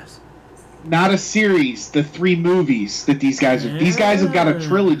service is this? Not a series. The 3 movies that these guys are. These guys have got a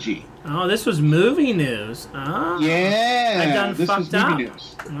trilogy. Oh, this was movie news. Oh. Yeah. I done this fucked was up. movie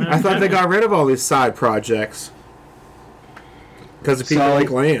news. I thought they got rid of all these side projects because of people like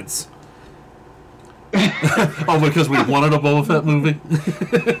Lance. Oh, because we wanted a Boba Fett movie?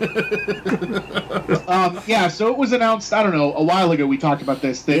 Yeah, so it was announced, I don't know, a while ago we talked about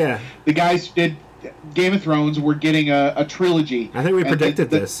this, that the guys who did Game of Thrones were getting a trilogy. I think we predicted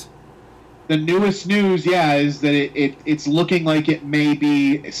this. The newest news, is that it's looking like it may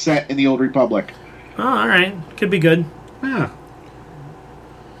be set in the Old Republic. Oh, all right. Could be good. Yeah.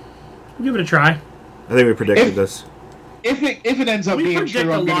 We'll give it a try. I think we predicted this. If it ends up being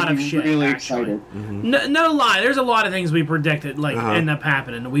true, I'm going to be really excited. Mm-hmm. No lie, there's a lot of things we predicted end up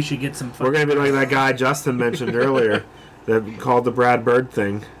happening. We should get some. We're going to be like that guy Justin mentioned earlier that called the Brad Bird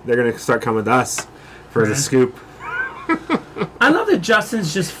thing. They're going to start coming to us for the scoop. I love that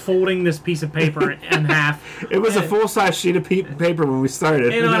Justin's just folding this piece of paper in half. It was a full-size sheet of paper when we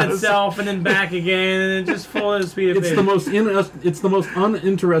started. In on itself and then back again and then just fold this piece of paper. It's the most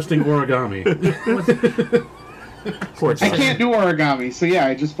uninteresting origami. I can't do origami, so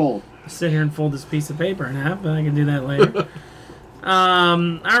I just fold. Sit here and fold this piece of paper in half, but I can do that later.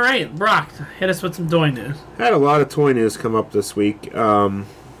 All right, Brock, hit us with some toy news. I had a lot of toy news come up this week.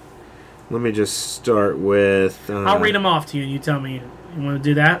 Let me just start with... I'll read them off to you and you tell me. You want to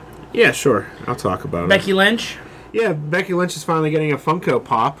do that? Yeah, sure. I'll talk about it. Becky Lynch? Yeah, Becky Lynch is finally getting a Funko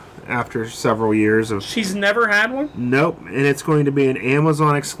Pop after several years of... She's never had one? Nope, and it's going to be an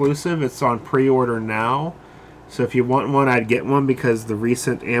Amazon exclusive. It's on pre-order now. So if you want one, I'd get one because the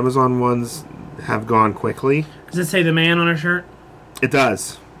recent Amazon ones have gone quickly. Does it say the man on her shirt? It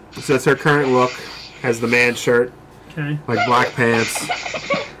does. So it's her current look. Has the man shirt. Okay. Like black pants.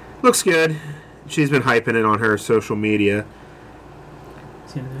 Looks good. She's been hyping it on her social media.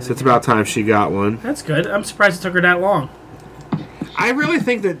 So it's about time she got one. That's good. I'm surprised it took her that long. I really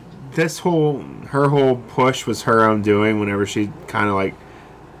think that her whole push was her own doing whenever she kind of like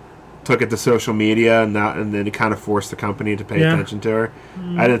took it to social media and then it kind of forced the company to pay attention to her.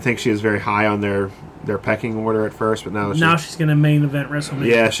 I didn't think she was very high on their pecking order at first, but now she's going to main event WrestleMania.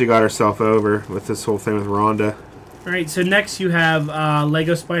 Yeah, she got herself over with this whole thing with Ronda. All right, so next you have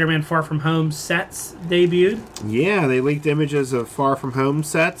Lego Spider-Man Far From Home sets debuted. Yeah, they leaked images of Far From Home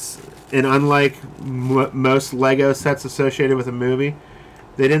sets, and unlike most Lego sets associated with a movie,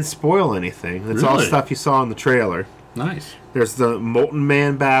 they didn't spoil anything. It's all stuff you saw in the trailer. Nice. There's the Molten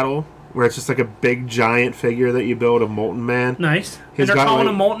Man battle, where it's just like a big giant figure that you build of Molten Man. Nice. And they're calling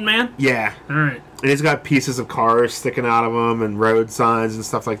him Molten Man? Yeah. All right. And he's got pieces of cars sticking out of him and road signs and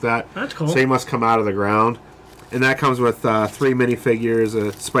stuff like that. That's cool. So he must come out of the ground. And that comes with 3 minifigures,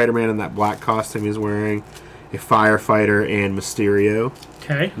 a Spider-Man in that black costume he's wearing, a firefighter, and Mysterio.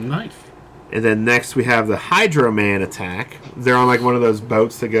 Okay. Nice. And then next we have the Hydro Man attack. They're on like one of those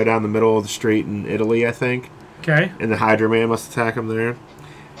boats that go down the middle of the street in Italy, I think. Okay. And the Hydro Man must attack him there.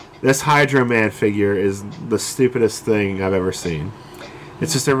 This Hydro Man figure is the stupidest thing I've ever seen.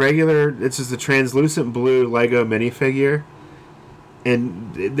 It's just a translucent blue Lego minifigure.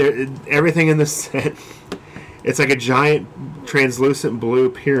 And everything in this set... It's like a giant translucent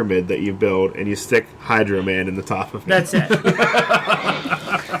blue pyramid that you build, and you stick Hydro Man in the top of it. That's it.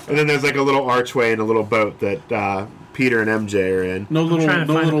 And then there's like a little archway and a a boat that Peter and MJ are in. No little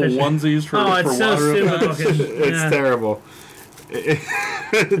onesies for it's for so water. Stupid looking. It's terrible.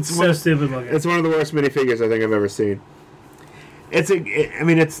 It's so stupid looking. It's one of the worst minifigures I think I've ever seen.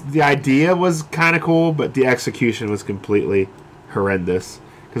 The idea was kind of cool, but the execution was completely horrendous.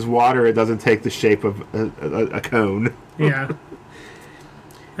 Because water, it doesn't take the shape of a cone. Yeah.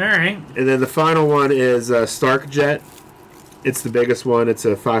 All right. And then the final one is Stark Jet. It's the biggest one. It's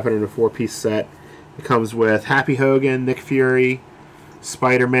a 504-piece set. It comes with Happy Hogan, Nick Fury,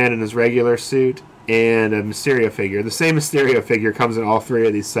 Spider-Man in his regular suit, and a Mysterio figure. The same Mysterio figure comes in all 3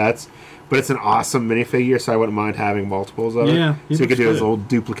 of these sets, but it's an awesome minifigure, so I wouldn't mind having multiples of it. Yeah, so you could do his old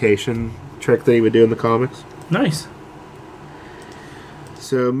duplication trick that he would do in the comics. Nice.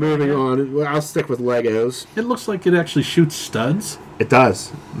 So moving on, I'll stick with Legos. It looks like it actually shoots studs. It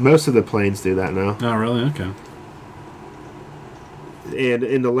does. Most of the planes do that now. Oh, really? Okay. And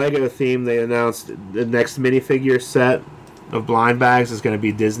in the Lego theme, they announced the next minifigure set of blind bags is going to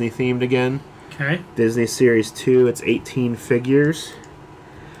be Disney themed again. Okay. Disney Series 2, it's 18 figures.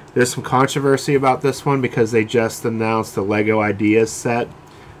 There's some controversy about this one because they just announced the Lego Ideas set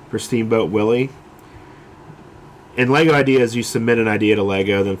for Steamboat Willie. In Lego Ideas, you submit an idea to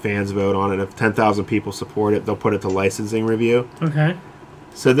Lego, then fans vote on it. If 10,000 people support it, they'll put it to licensing review. Okay.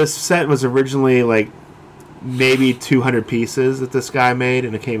 So this set was originally like maybe 200 pieces that this guy made,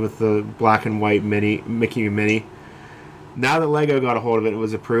 and it came with the black and white Mickey Mini. Now that Lego got a hold of it, it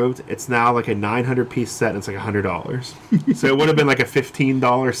was approved. It's now like a 900-piece set, and it's like $100. So it would have been like a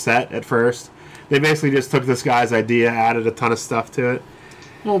 $15 set at first. They basically just took this guy's idea, added a ton of stuff to it.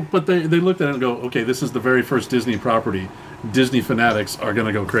 Well, but they looked at it and go, okay, this is the very first Disney property. Disney fanatics are going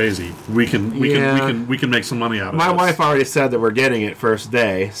to go crazy. We can make some money out of it. My wife already said that we're getting it first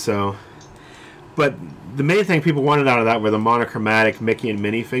day, so. But the main thing people wanted out of that were the monochromatic Mickey and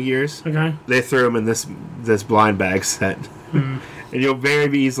Minnie figures. Okay. They threw them in this blind bag set. And you'll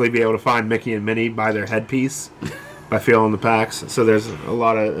very easily be able to find Mickey and Minnie by their headpiece by feeling the packs. So there's a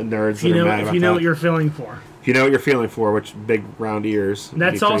lot of nerds that are mad about that. If you know what you're feeling for. If you know what you're feeling for, which big round ears.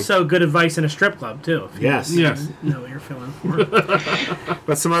 That's also good advice in a strip club, too. Yes. Know what you're feeling for.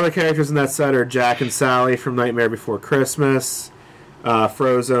 But some other characters in that set are Jack and Sally from Nightmare Before Christmas,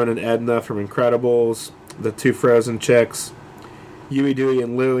 Frozone and Edna from Incredibles, the two Frozen chicks, Huey, Dewey,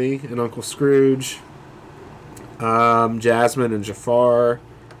 and Louie, and Uncle Scrooge, Jasmine and Jafar,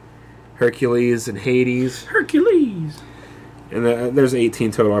 Hercules and Hades. Hercules! And there's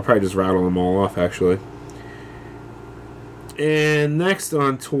 18 total. I'll probably just rattle them all off, actually. And next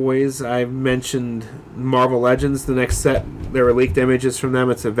on toys, I mentioned Marvel Legends. The next set, there were leaked images from them.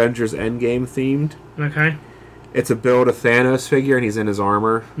 It's Avengers Endgame themed. Okay. It's a build of Thanos figure, and he's in his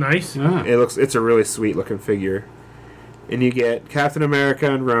armor. Nice. Yeah. It's a really sweet looking figure. And you get Captain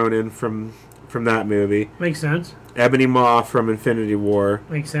America and Ronan from that movie. Makes sense. Ebony Maw from Infinity War.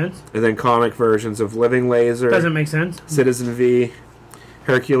 Makes sense. And then comic versions of Living Laser. Doesn't make sense. Citizen V,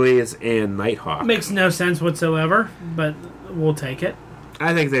 Hercules, and Nighthawk. Makes no sense whatsoever, but we'll take it.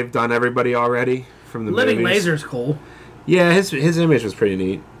 I think they've done everybody already from the Living movies. Laser's cool. Yeah, his image was pretty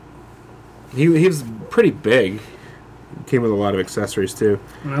neat. He was pretty big. Came with a lot of accessories too.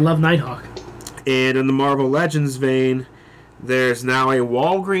 And I love Nighthawk. And in the Marvel Legends vein, there's now a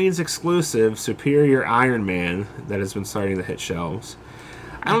Walgreens exclusive Superior Iron Man that has been starting to hit shelves.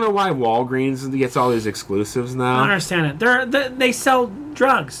 I don't know why Walgreens gets all these exclusives now. I don't understand it. They sell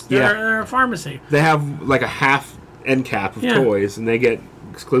drugs. They're a pharmacy. They have like a half end cap of toys, and they get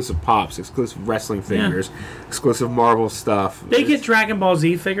exclusive pops, exclusive wrestling figures, exclusive Marvel stuff. They get Dragon Ball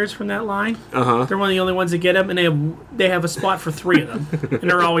Z figures from that line. They're one of the only ones that get them, and they have a spot for 3 of them,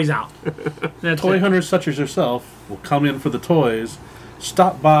 and they're always out. Toy hunters such as yourself will come in for the toys,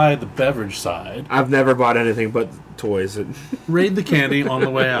 stop by the beverage side. I've never bought anything but toys. Raid the candy on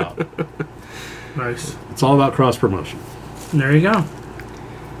the way out. Nice. It's all about cross promotion. There you go.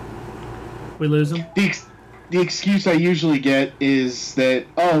 We lose them. The excuse I usually get is that,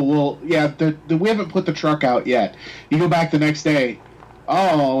 we haven't put the truck out yet. You go back the next day,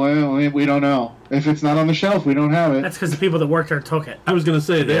 we don't know. If it's not on the shelf, we don't have it. That's because the people that worked there took it. I was going to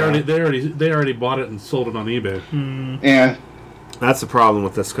say they already bought it and sold it on eBay. Yeah, That's the problem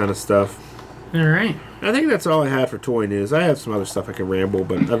with this kind of stuff. All right. I think that's all I had for toy news. I have some other stuff I can ramble,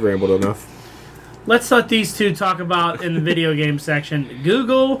 but I've rambled enough. Let's let these two talk about in the video game section.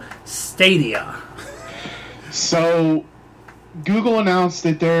 Google Stadia. So, Google announced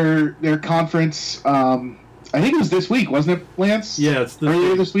at their conference. I think it was this week, wasn't it, Lance? Yeah, it's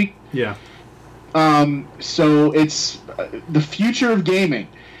earlier this week. Yeah. So it's the future of gaming,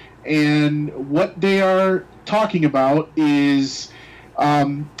 and what they are talking about is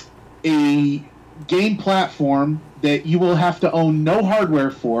a game platform that you will have to own no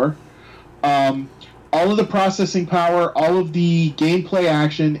hardware for. All of the processing power, all of the gameplay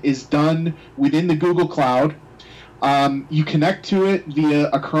action is done within the Google Cloud. You connect to it via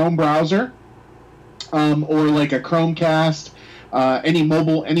a Chrome browser, or like a Chromecast,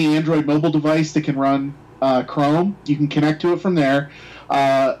 any Android mobile device that can run Chrome. You can connect to it from there.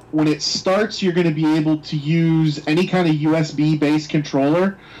 When it starts, you're going to be able to use any kind of USB-based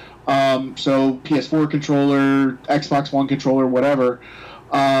controller, so PS4 controller, Xbox One controller, whatever.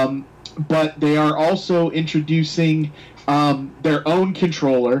 But they are also introducing their own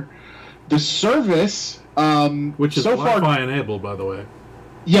controller. The service, which is so Wi-Fi enabled, by the way.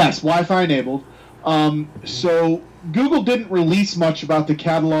 Yes, Wi-Fi enabled. So Google didn't release much about the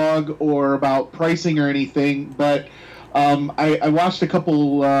catalog or about pricing or anything, but I watched a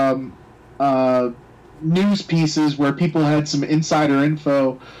couple news pieces where people had some insider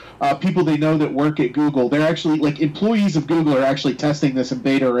info. People they know that work at Google. They're actually, employees of Google are actually testing this in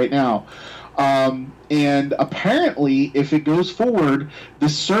beta right now. And apparently, if it goes forward, the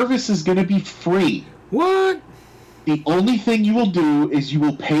service is going to be free. What? The only thing you will do is you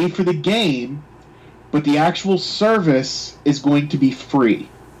will pay for the game, but the actual service is going to be free,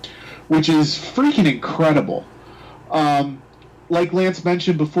 which is freaking incredible. Like Lance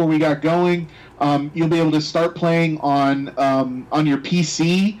mentioned before we got going, you'll be able to start playing on your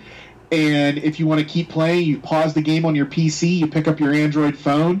PC, And if you want to keep playing, you pause the game on your PC, you pick up your Android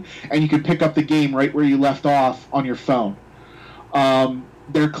phone, and you can pick up the game right where you left off on your phone.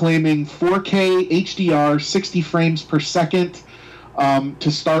 They're claiming 4K HDR, 60 frames per second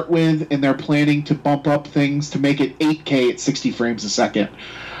to start with, and they're planning to bump up things to make it 8K at 60 frames a second.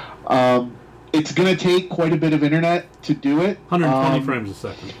 It's going to take quite a bit of internet to do it. 120 frames a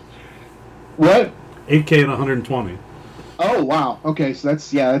second. What? 8K and 120. Oh, wow. Okay, so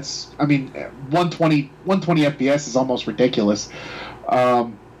that's 120 FPS is almost ridiculous.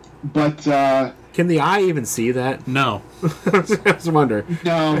 But can the eye even see that? No. I was wondering.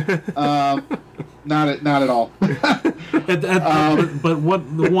 No, not at all. But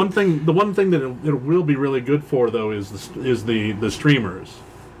the one thing that it will be really good for though is the streamers,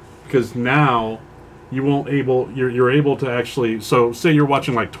 because now you're able to actually, so say you're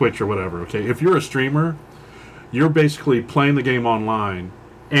watching like Twitch or whatever. Okay, if you're a streamer, you're basically playing the game online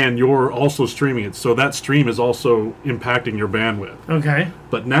and you're also streaming it, so that stream is also impacting your bandwidth. Okay.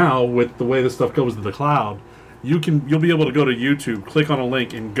 But now, with the way this stuff goes to the cloud, you'll be able to go to YouTube, click on a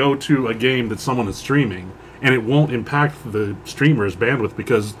link, and go to a game that someone is streaming, and it won't impact the streamer's bandwidth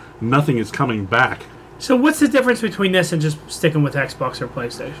because nothing is coming back. So what's the difference between this and just sticking with Xbox or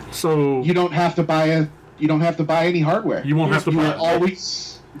PlayStation? So you don't have to buy any hardware. You won't have to buy always.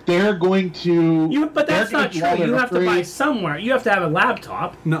 They're going to. But that's not true. You have to buy somewhere. You have to have a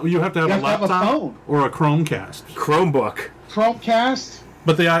laptop. No, you have to have a laptop have a phone. or a Chromecast. Chromecast.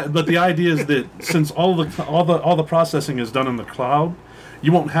 But the idea is that since all the processing is done in the cloud,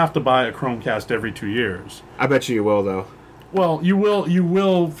 you won't have to buy a Chromecast every 2 years. I bet you will, though. Well, you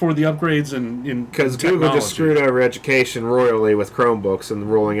will for the upgrades in because Google just screwed over education royally with Chromebooks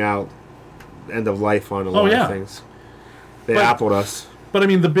and rolling out end of life on a lot of things. They appled us. But I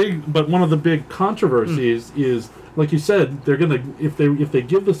mean, one of the big controversies is, like you said, they're gonna if they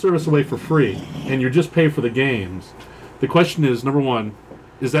give the service away for free and you just pay for the games. The question is, number one,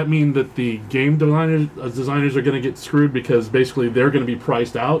 does that mean that the game designers are going to get screwed because basically they're going to be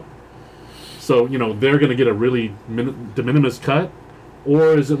priced out? So they're going to get a really de minimis cut,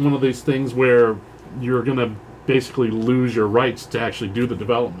 or is it one of these things where you're going to basically lose your rights to actually do the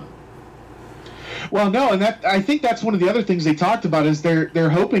development? Well, no, and I think that's one of the other things they talked about is they're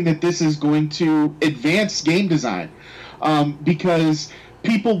hoping that this is going to advance game design, because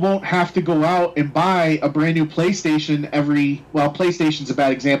people won't have to go out and buy a brand new PlayStation PlayStation's a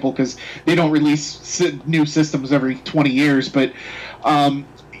bad example because they don't release new systems every 20 years, but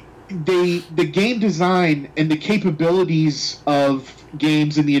the game design and the capabilities of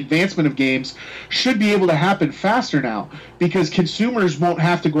games and the advancement of games should be able to happen faster now because consumers won't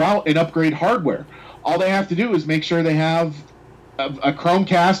have to go out and upgrade hardware. All they have to do is make sure they have a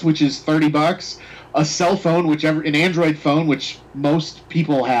Chromecast, which is $30, a cell phone, an Android phone, which most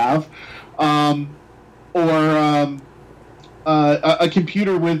people have, or a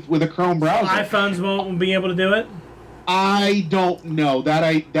computer with a Chrome browser. iPhones won't be able to do it? I don't know. That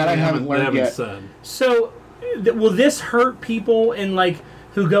I haven't learned yet. Said. So, will this hurt people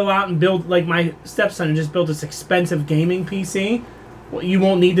who go out and build, like my stepson just built this expensive gaming PC? Well, you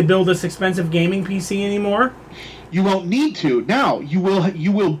won't need to build this expensive gaming PC anymore? You won't need to. Now, you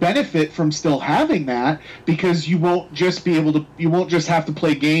will benefit from still having that because you won't just have to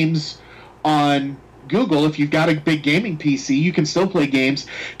play games on Google. If you've got a big gaming PC, you can still play games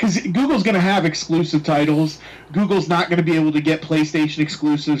because Google's going to have exclusive titles. Google's not going to be able to get PlayStation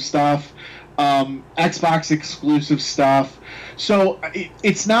exclusive stuff, Xbox exclusive stuff. So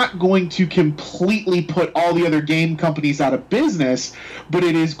it's not going to completely put all the other game companies out of business, but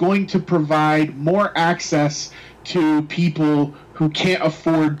it is going to provide more access to people who can't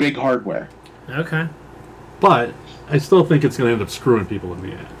afford big hardware. Okay. But I still think it's going to end up screwing people in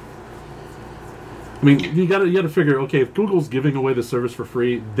the end. I mean, you got to figure, okay, if Google's giving away the service for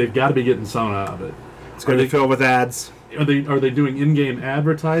free, they've got to be getting some out of it. It's going to be filled with ads. Are they doing in-game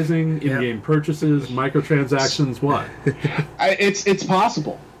advertising, in-game purchases, microtransactions? What? It's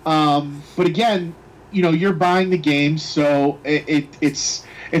possible. But again, you're buying the game, so it's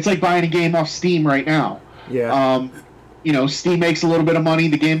like buying a game off Steam right now. Yeah. Steam makes a little bit of money,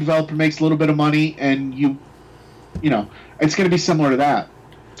 the game developer makes a little bit of money, and it's going to be similar to that.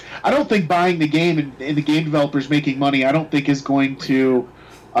 I don't think buying the game and the game developers making money, I don't think is going to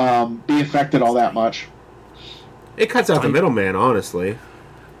be affected all that much. It cuts out the middleman, honestly,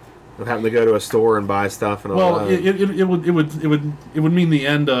 of having to go to a store and buy stuff and all that. Well, it would mean the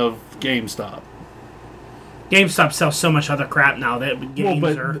end of GameStop. GameStop sells so much other crap now that games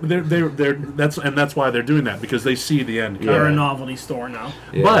are. That's why they're doing that, because they see the end. They're a novelty store now.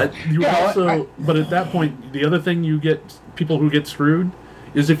 Yeah. But but at that point, the other thing you get people who get screwed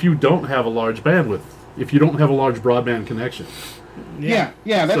is if you don't have a large bandwidth, if you don't have a large broadband connection. Yeah,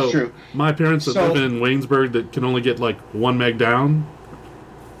 that's true. My parents that live in Waynesburg that can only get like 1 meg down.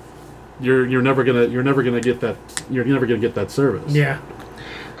 You're never gonna get that service. Yeah.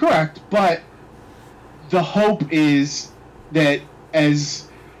 Correct, but the hope is that as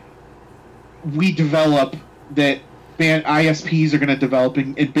we develop, that ISPs are going to develop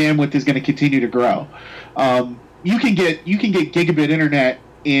and bandwidth is going to continue to grow. You can get gigabit internet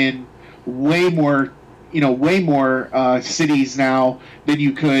in way more cities now than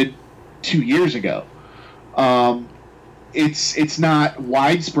you could 2 years ago. It's not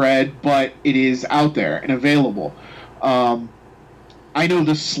widespread, but it is out there and available. I know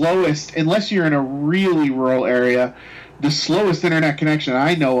the slowest, unless you're in a really rural area, the slowest internet connection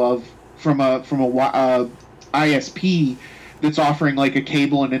I know of from a ISP that's offering like a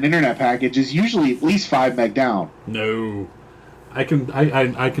cable and an internet package is usually at least 5 meg down. No, I can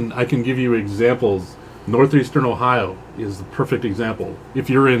give you examples. Northeastern Ohio is the perfect example. If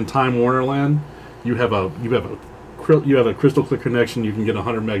you're in Time Warner land, you have a crystal clear connection. You can get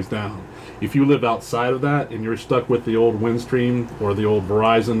 100 megs down. If you live outside of that and you're stuck with the old Windstream or the old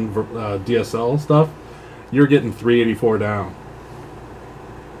Verizon DSL stuff, you're getting 384 down.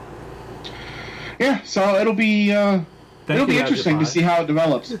 Yeah, so it'll be interesting to see how it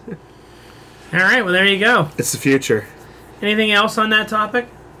develops. All right, well there you go. It's the future. Anything else on that topic?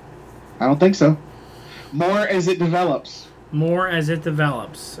 I don't think so. More as it develops. More as it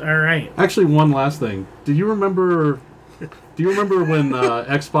develops. All right. Actually, one last thing. Do you remember when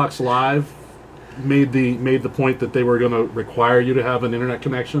Xbox Live made the point that they were going to require you to have an internet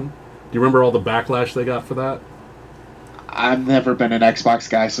connection? Do you remember all the backlash they got for that? I've never been an Xbox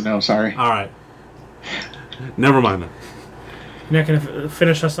guy, so no, sorry. All right. Never mind that. You're not going to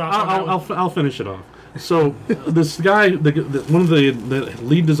finish us off? I'll finish it off. So this guy, one of the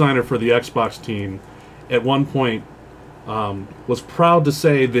lead designer for the Xbox team, at one point was proud to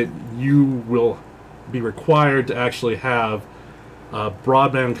say that you will be required to actually have a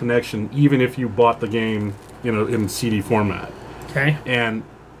broadband connection, even if you bought the game, in CD format. Okay. And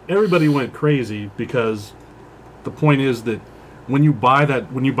everybody went crazy because the point is that when you buy that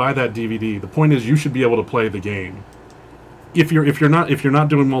DVD, the point is you should be able to play the game. If you're not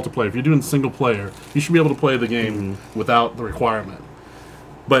doing multiplayer, if you're doing single player, you should be able to play the game without the requirement.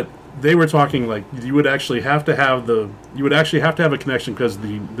 But they were talking like you would actually have to have a connection because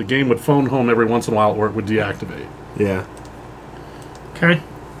the game would phone home every once in a while or it would deactivate. Yeah. Okay.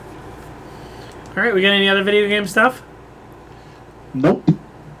 All right, we got any other video game stuff? Nope.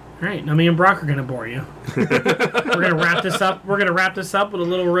 All right, now me and Brock are going to bore you. We're going to wrap this up. We're going to wrap this up with a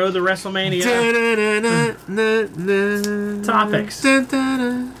little Road to WrestleMania topics.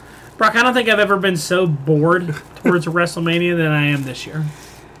 Brock, I don't think I've ever been so bored towards WrestleMania than I am this year.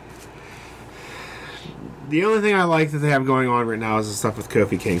 The only thing I like that they have going on right now is the stuff with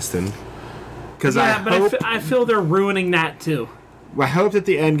Kofi Kingston. I feel they're ruining that too. I hope that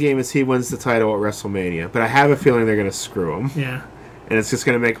the end game is he wins the title at WrestleMania, but I have a feeling they're going to screw him. Yeah. And it's just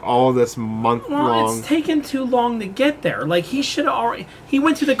going to make all this month-long... Well, it's taken too long to get there. Like, he should have already... He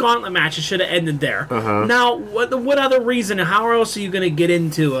went through the gauntlet match. It should have ended there. Uh-huh. Now, what other reason? How else are you going to get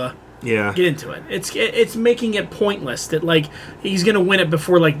into it? It's making it pointless that, like, he's going to win it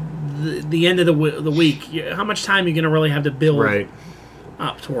before, like, the end of the week. How much time are you going to really have to build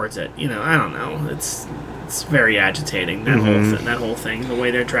up towards it? I don't know. It's very agitating, that whole thing, the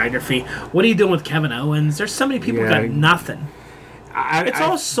way they're dragging their feet. What are you doing with Kevin Owens? There's so many people who got nothing. It's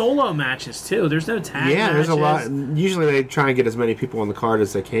all solo matches too. There's no tag matches. Yeah, there's a lot. Usually they try and get as many people on the card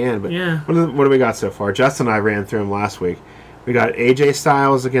as they can. But yeah. What do we got so far? Justin and I ran through them last week. We got AJ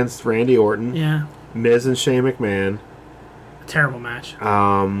Styles against Randy Orton. Yeah. Miz and Shane McMahon. Terrible match.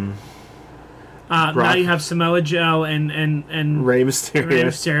 Now you have Samoa Joe and Rey Mysterio. Rey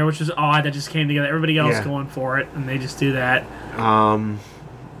Mysterio, which is odd. That just came together. Everybody else going for it, and they just do that.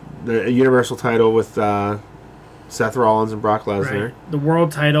 The Universal title with Seth Rollins and Brock Lesnar. Right. The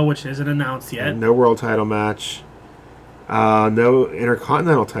world title, which isn't announced yet. No world title match. No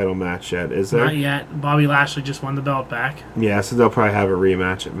Intercontinental title match yet, is there? Not yet. Bobby Lashley just won the belt back. Yeah, so they'll probably have a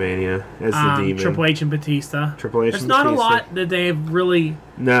rematch at Mania as the Demon. Triple H and Batista. There's not a lot that they've really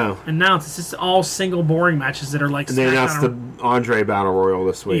announced. It's just all single boring matches that are like... And they announced the Andre Battle Royal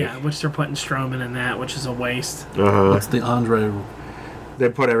this week. Yeah, which they're putting Strowman in that, which is a waste. What's the Andre... They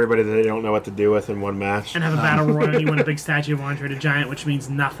put everybody that they don't know what to do with in one match. And have a battle royal and you win a big statue of Andre the Giant, which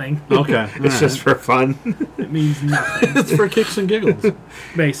means nothing. Okay. It's just for fun. It means nothing. It's for kicks and giggles.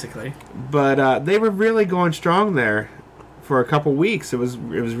 Basically. But they were really going strong there for a couple weeks. It was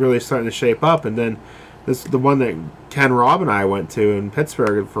really starting to shape up. And then the one that Ken, Rob, and I went to in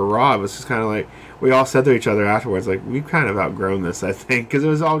Pittsburgh for Raw. It was just kind of like we all said to each other afterwards, like we've kind of outgrown this, I think, because it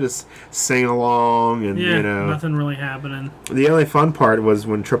was all just singing along and nothing really happening. The only fun part was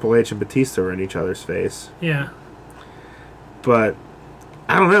when Triple H and Batista were in each other's face. Yeah, but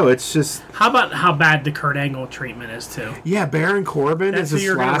I don't know. It's just how about how bad the Kurt Angle treatment is too? Yeah, Baron Corbin is his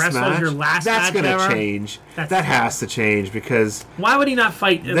last match. That's going to change. That has to change because why would he not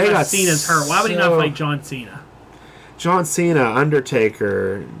fight? Unless Cena's hurt. Why would he not fight John Cena? John Cena,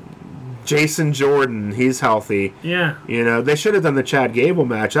 Undertaker, Jason Jordan, he's healthy. Yeah. They should have done the Chad Gable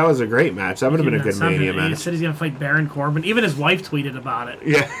match. That was a great match. That would have been a good Mania match. He said he's going to fight Baron Corbin. Even his wife tweeted about it.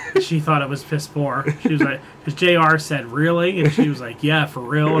 Yeah. She thought it was piss poor. She was like, because JR said, really? And she was like, yeah, for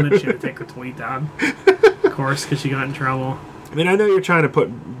real. And then she had to take the tweet down. Of course, because she got in trouble. I mean, I know you're trying to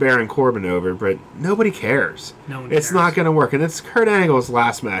put Baron Corbin over, but nobody cares. No one cares. It's not going to work. And it's Kurt Angle's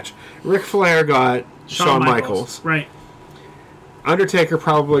last match. Ric Flair got Shawn Michaels. Right. Undertaker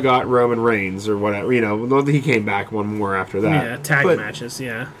probably got Roman Reigns or whatever. He came back one more after that. Yeah, tag matches,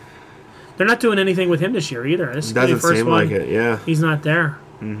 yeah. They're not doing anything with him this year either. This doesn't seem like it, yeah. He's not there.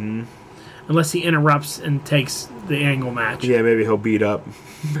 Mm-hmm. Unless he interrupts and takes the Angle match. Yeah, maybe he'll beat up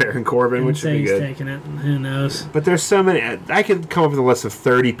Baron Corbin, which would be good. He's taking it. Who knows? But there's so many. I could come up with a list of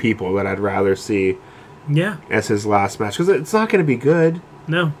 30 people that I'd rather see as his last match. Because it's not going to be good.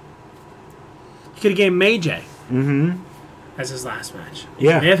 No. He could have gave May J. Mm-hmm. As his last match.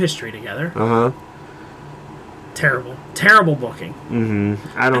 Yeah. They have history together. Uh-huh. Terrible booking.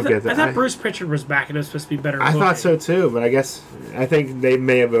 Mm-hmm. I don't get that. I thought Bruce Pritchard was back and it was supposed to be better booking. I thought so too, but I think they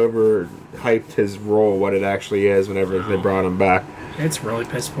may have overhyped his role, what it actually is, whenever they brought him back. It's really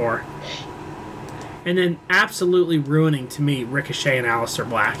piss poor. And then absolutely ruining, to me, Ricochet and Aleister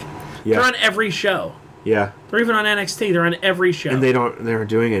Black. Yeah. They're on every show. Yeah. They're even on NXT. They're on every show. And they're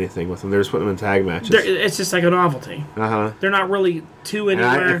doing anything with them. They're just putting them in tag matches. It's just like a novelty. Uh-huh. They're not really too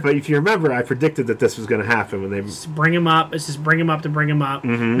anywhere. But if you remember, I predicted that this was going to happen when they just bring him up. It's just bring him up to bring him up.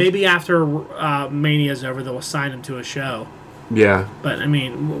 Mm-hmm. Maybe after Mania's over, they'll assign him to a show. Yeah. But, I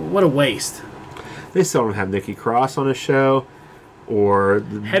mean, what a waste. They still don't have Nikki Cross on a show. Or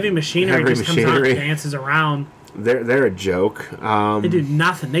Heavy Machinery comes out and dances around. They're a joke. They do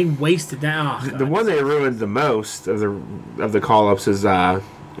nothing. They wasted that. Oh, the one they ruined the most of the call-ups is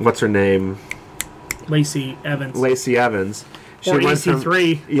what's her name? Lacey Evans. She or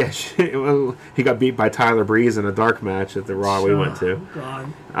EC3. Yeah, he got beat by Tyler Breeze in a dark match at the Raw we went to.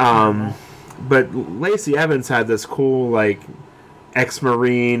 God. But Lacey Evans had this cool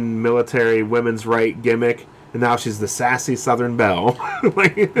ex-Marine military women's right gimmick. And now she's the sassy Southern Belle.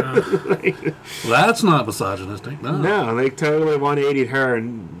 That's not misogynistic, no. No, they totally 180'd her,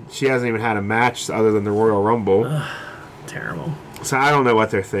 and she hasn't even had a match other than the Royal Rumble. Terrible. So I don't know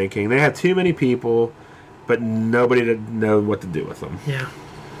what they're thinking. They had too many people, but nobody to know what to do with them. Yeah.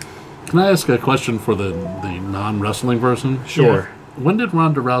 Can I ask a question for the non-wrestling person? Sure. Yeah. When did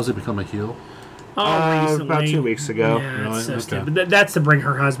Ronda Rousey become a heel? Recently. About 2 weeks ago. Yeah, really? It's so stupid. That's to bring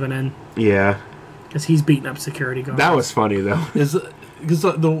her husband in. Yeah. Because he's beating up security guards. That was funny, though. Because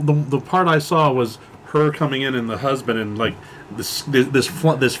the part I saw was her coming in and the husband and this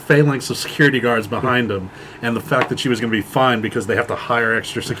phalanx of security guards behind him, and the fact that she was going to be fine because they have to hire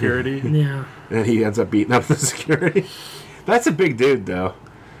extra security. Yeah. And he ends up beating up the security. That's a big dude, though.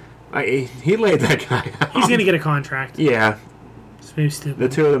 He laid that guy out. He's going to get a contract. Yeah. It's very stupid. The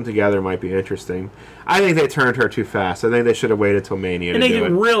two of them together might be interesting. I think they turned her too fast. I think they should have waited till Mania and to do it.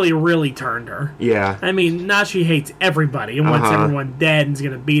 And they really, really turned her. Yeah. I mean, now she hates everybody and wants everyone dead and is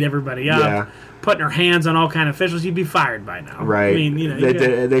going to beat everybody up. Yeah. Putting her hands on all kind of officials. You'd be fired by now. Right. I mean,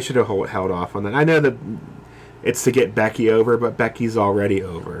 they should have held off on that. I know that it's to get Becky over, but Becky's already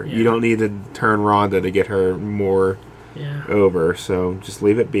over. Yeah. You don't need to turn Ronda to get her more over, so just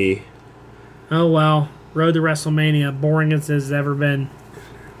leave it be. Oh, well. Road to WrestleMania, boring as it's ever been.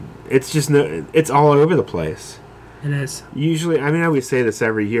 It's just it's all over the place. It is. Usually, I mean, I always say this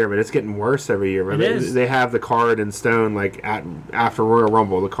every year, but it's getting worse every year. They have the card in stone, after Royal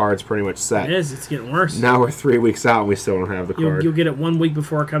Rumble, the card's pretty much set. It is. It's getting worse. Now we're 3 weeks out and we still don't have the card. You'll get it 1 week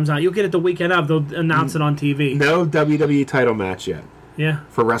before it comes out. You'll get it the weekend of. They'll announce it on TV. No WWE title match yet. Yeah.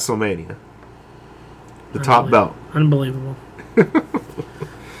 For WrestleMania. The top belt. Unbelievable.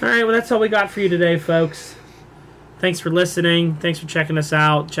 All right, well, that's all we got for you today, folks. Thanks for listening. Thanks for checking us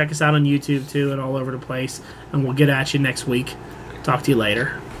out. Check us out on YouTube, too, and all over the place. And we'll get at you next week. Talk to you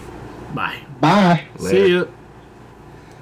later. Bye. Bye. See ya.